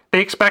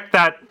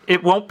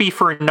it won't be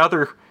for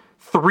another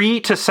 3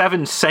 to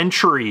 7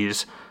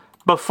 centuries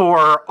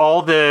before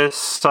all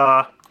this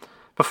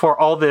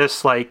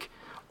like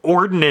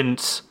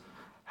ordnance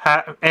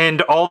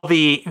and all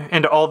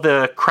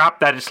the crap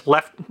that is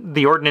left,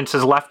 the ordnance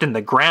is left in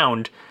the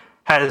ground,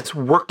 has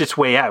worked its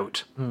way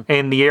out,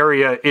 and the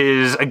area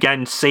is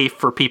again safe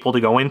for people to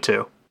go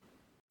into.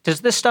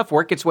 Does this stuff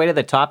work its way to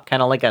the top,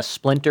 kind of like a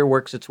splinter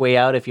works its way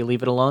out if you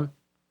leave it alone,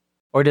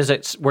 or does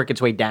it work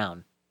its way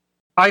down?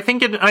 I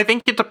think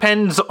it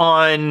depends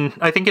on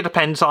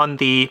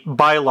the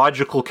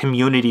biological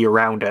community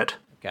around it.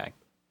 Okay.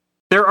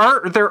 There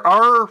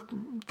are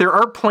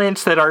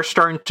plants that are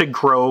starting to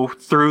grow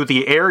through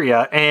the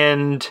area,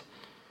 and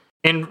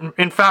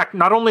in fact,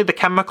 not only the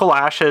chemical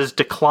ash has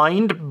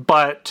declined,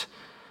 but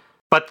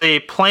the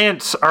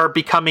plants are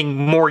becoming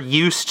more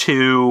used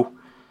to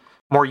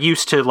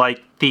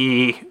like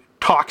the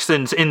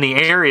toxins in the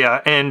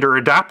area and are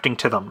adapting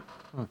to them.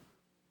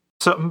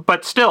 So,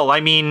 but still, I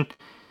mean,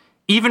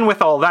 even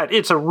with all that,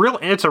 it's a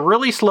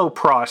really slow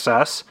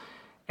process,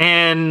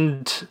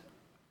 and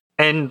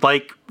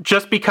like,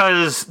 just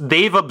because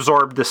they've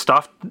absorbed this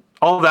stuff,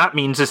 all that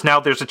means is now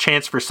there's a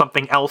chance for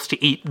something else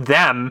to eat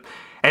them,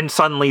 and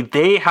suddenly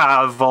they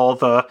have all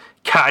the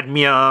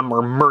cadmium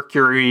or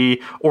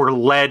mercury or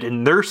lead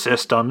in their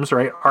systems,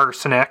 right?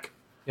 Arsenic.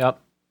 Yep.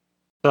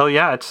 So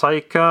yeah, it's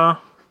like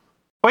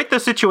quite the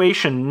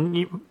situation.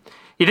 You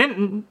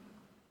didn't.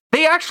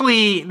 They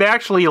actually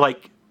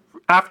like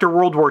after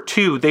World War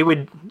II, they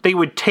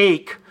would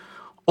take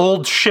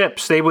old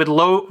ships. They would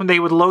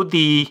load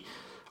the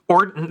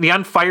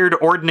unfired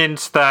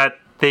ordnance that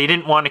they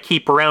didn't want to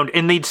keep around,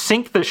 and they'd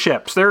sink the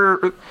ships. There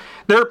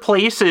are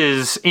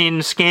places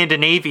in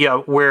Scandinavia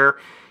where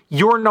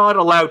you're not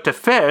allowed to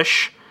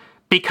fish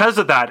because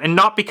of that, and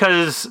not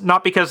because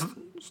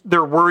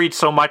they're worried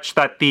so much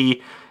that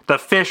the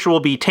fish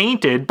will be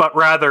tainted, but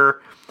rather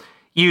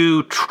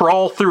you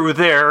trawl through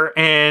there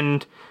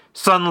and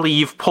suddenly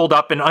you've pulled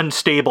up an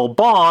unstable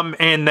bomb,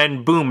 and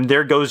then boom,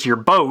 there goes your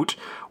boat,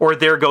 or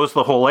there goes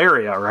the whole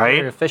area, right?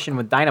 You're fishing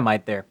with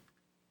dynamite there.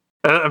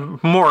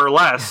 More or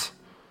less.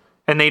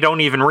 And they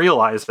don't even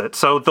realize it.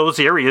 So those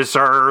areas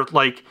are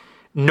like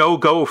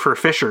no-go for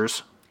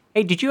fishers.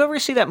 Hey, did you ever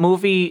see that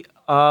movie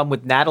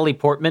with Natalie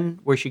Portman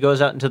where she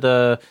goes out into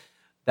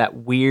that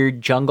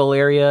weird jungle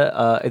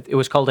area? It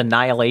was called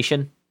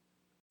Annihilation.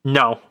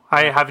 No,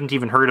 I haven't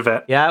even heard of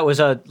it. Yeah, it was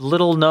a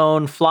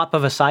little-known flop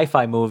of a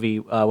sci-fi movie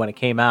when it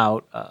came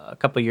out a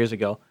couple of years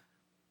ago.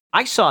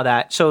 I saw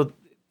that, so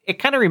it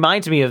kind of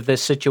reminds me of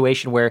this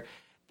situation where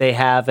they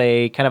have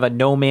a kind of a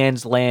no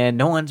man's land.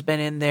 No one's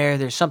been in there.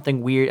 There's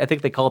something weird. I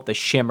think they call it the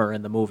Shimmer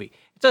in the movie.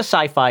 It's a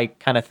sci-fi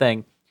kind of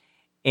thing.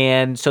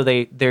 And so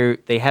they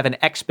have an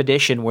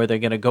expedition where they're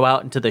going to go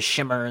out into the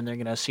Shimmer and they're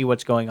going to see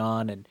what's going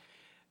on. And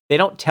they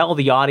don't tell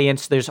the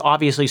audience. There's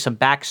obviously some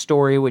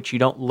backstory, which you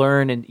don't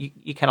learn. And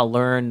you kind of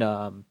learn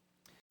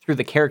through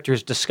the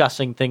characters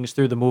discussing things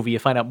through the movie. You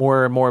find out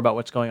more and more about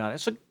what's going on.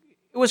 It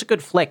was a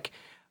good flick.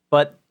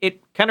 But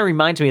it kind of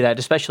reminds me of that,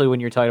 especially when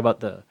you're talking about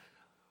the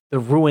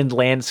ruined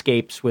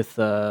landscapes with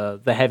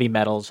the heavy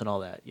metals and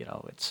all that, you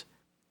know, it's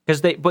because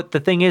but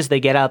the thing is, they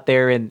get out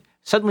there and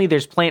suddenly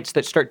there's plants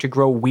that start to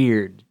grow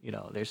weird, you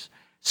know, there's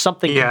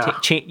something,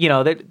 you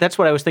know, that's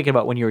what I was thinking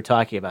about when you were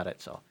talking about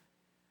it. So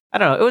I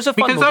don't know. It was a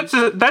fun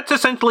movie. That's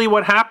essentially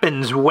what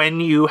happens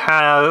when you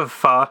have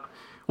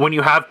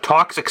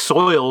toxic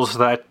soils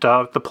that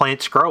the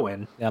plants grow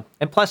in. Yeah.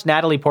 And plus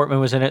Natalie Portman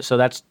was in it. So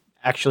that's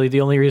actually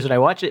the only reason I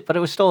watched it, but it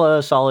was still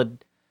a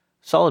solid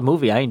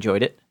movie. I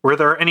enjoyed it. Were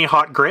there any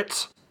hot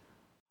grits?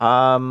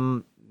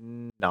 No.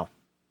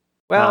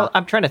 Well,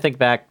 I'm trying to think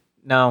back.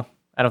 No,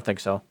 I don't think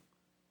so.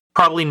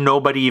 Probably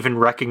nobody even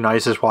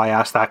recognizes why I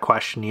asked that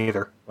question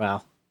either.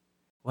 Well.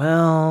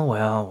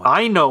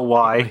 I know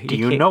why. Do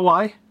you know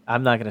why?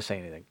 I'm not going to say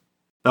anything.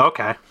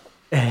 Okay.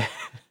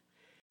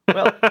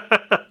 Well,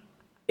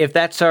 if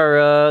that's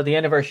the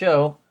end of our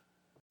show,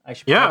 I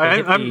should probably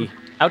get the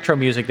outro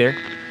music there.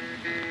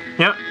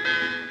 Yeah.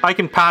 I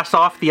can pass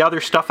off the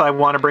other stuff I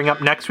want to bring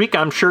up next week.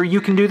 I'm sure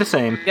you can do the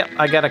same. Yep,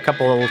 I got a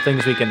couple of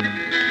things we can...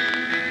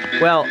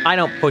 Well, I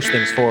don't push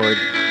things forward.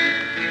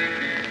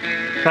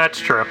 That's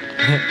true.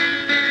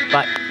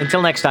 But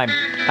until next time,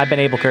 I've been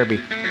Abel Kirby.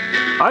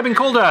 I've been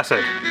Cold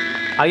Acid.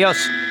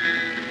 Adios.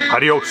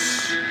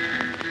 Adios.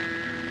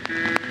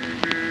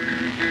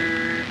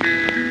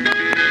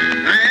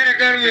 I had a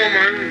good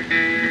woman,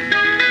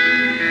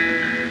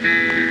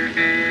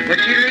 but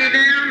she lay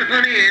down,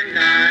 honey, and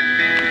died.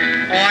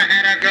 Oh, I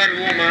had a good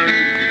woman,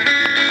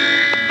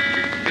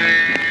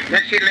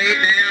 but she lay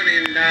down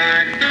and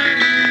died.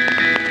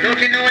 Don't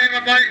you know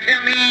everybody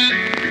tell me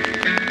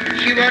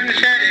she wasn't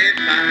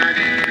satisfied?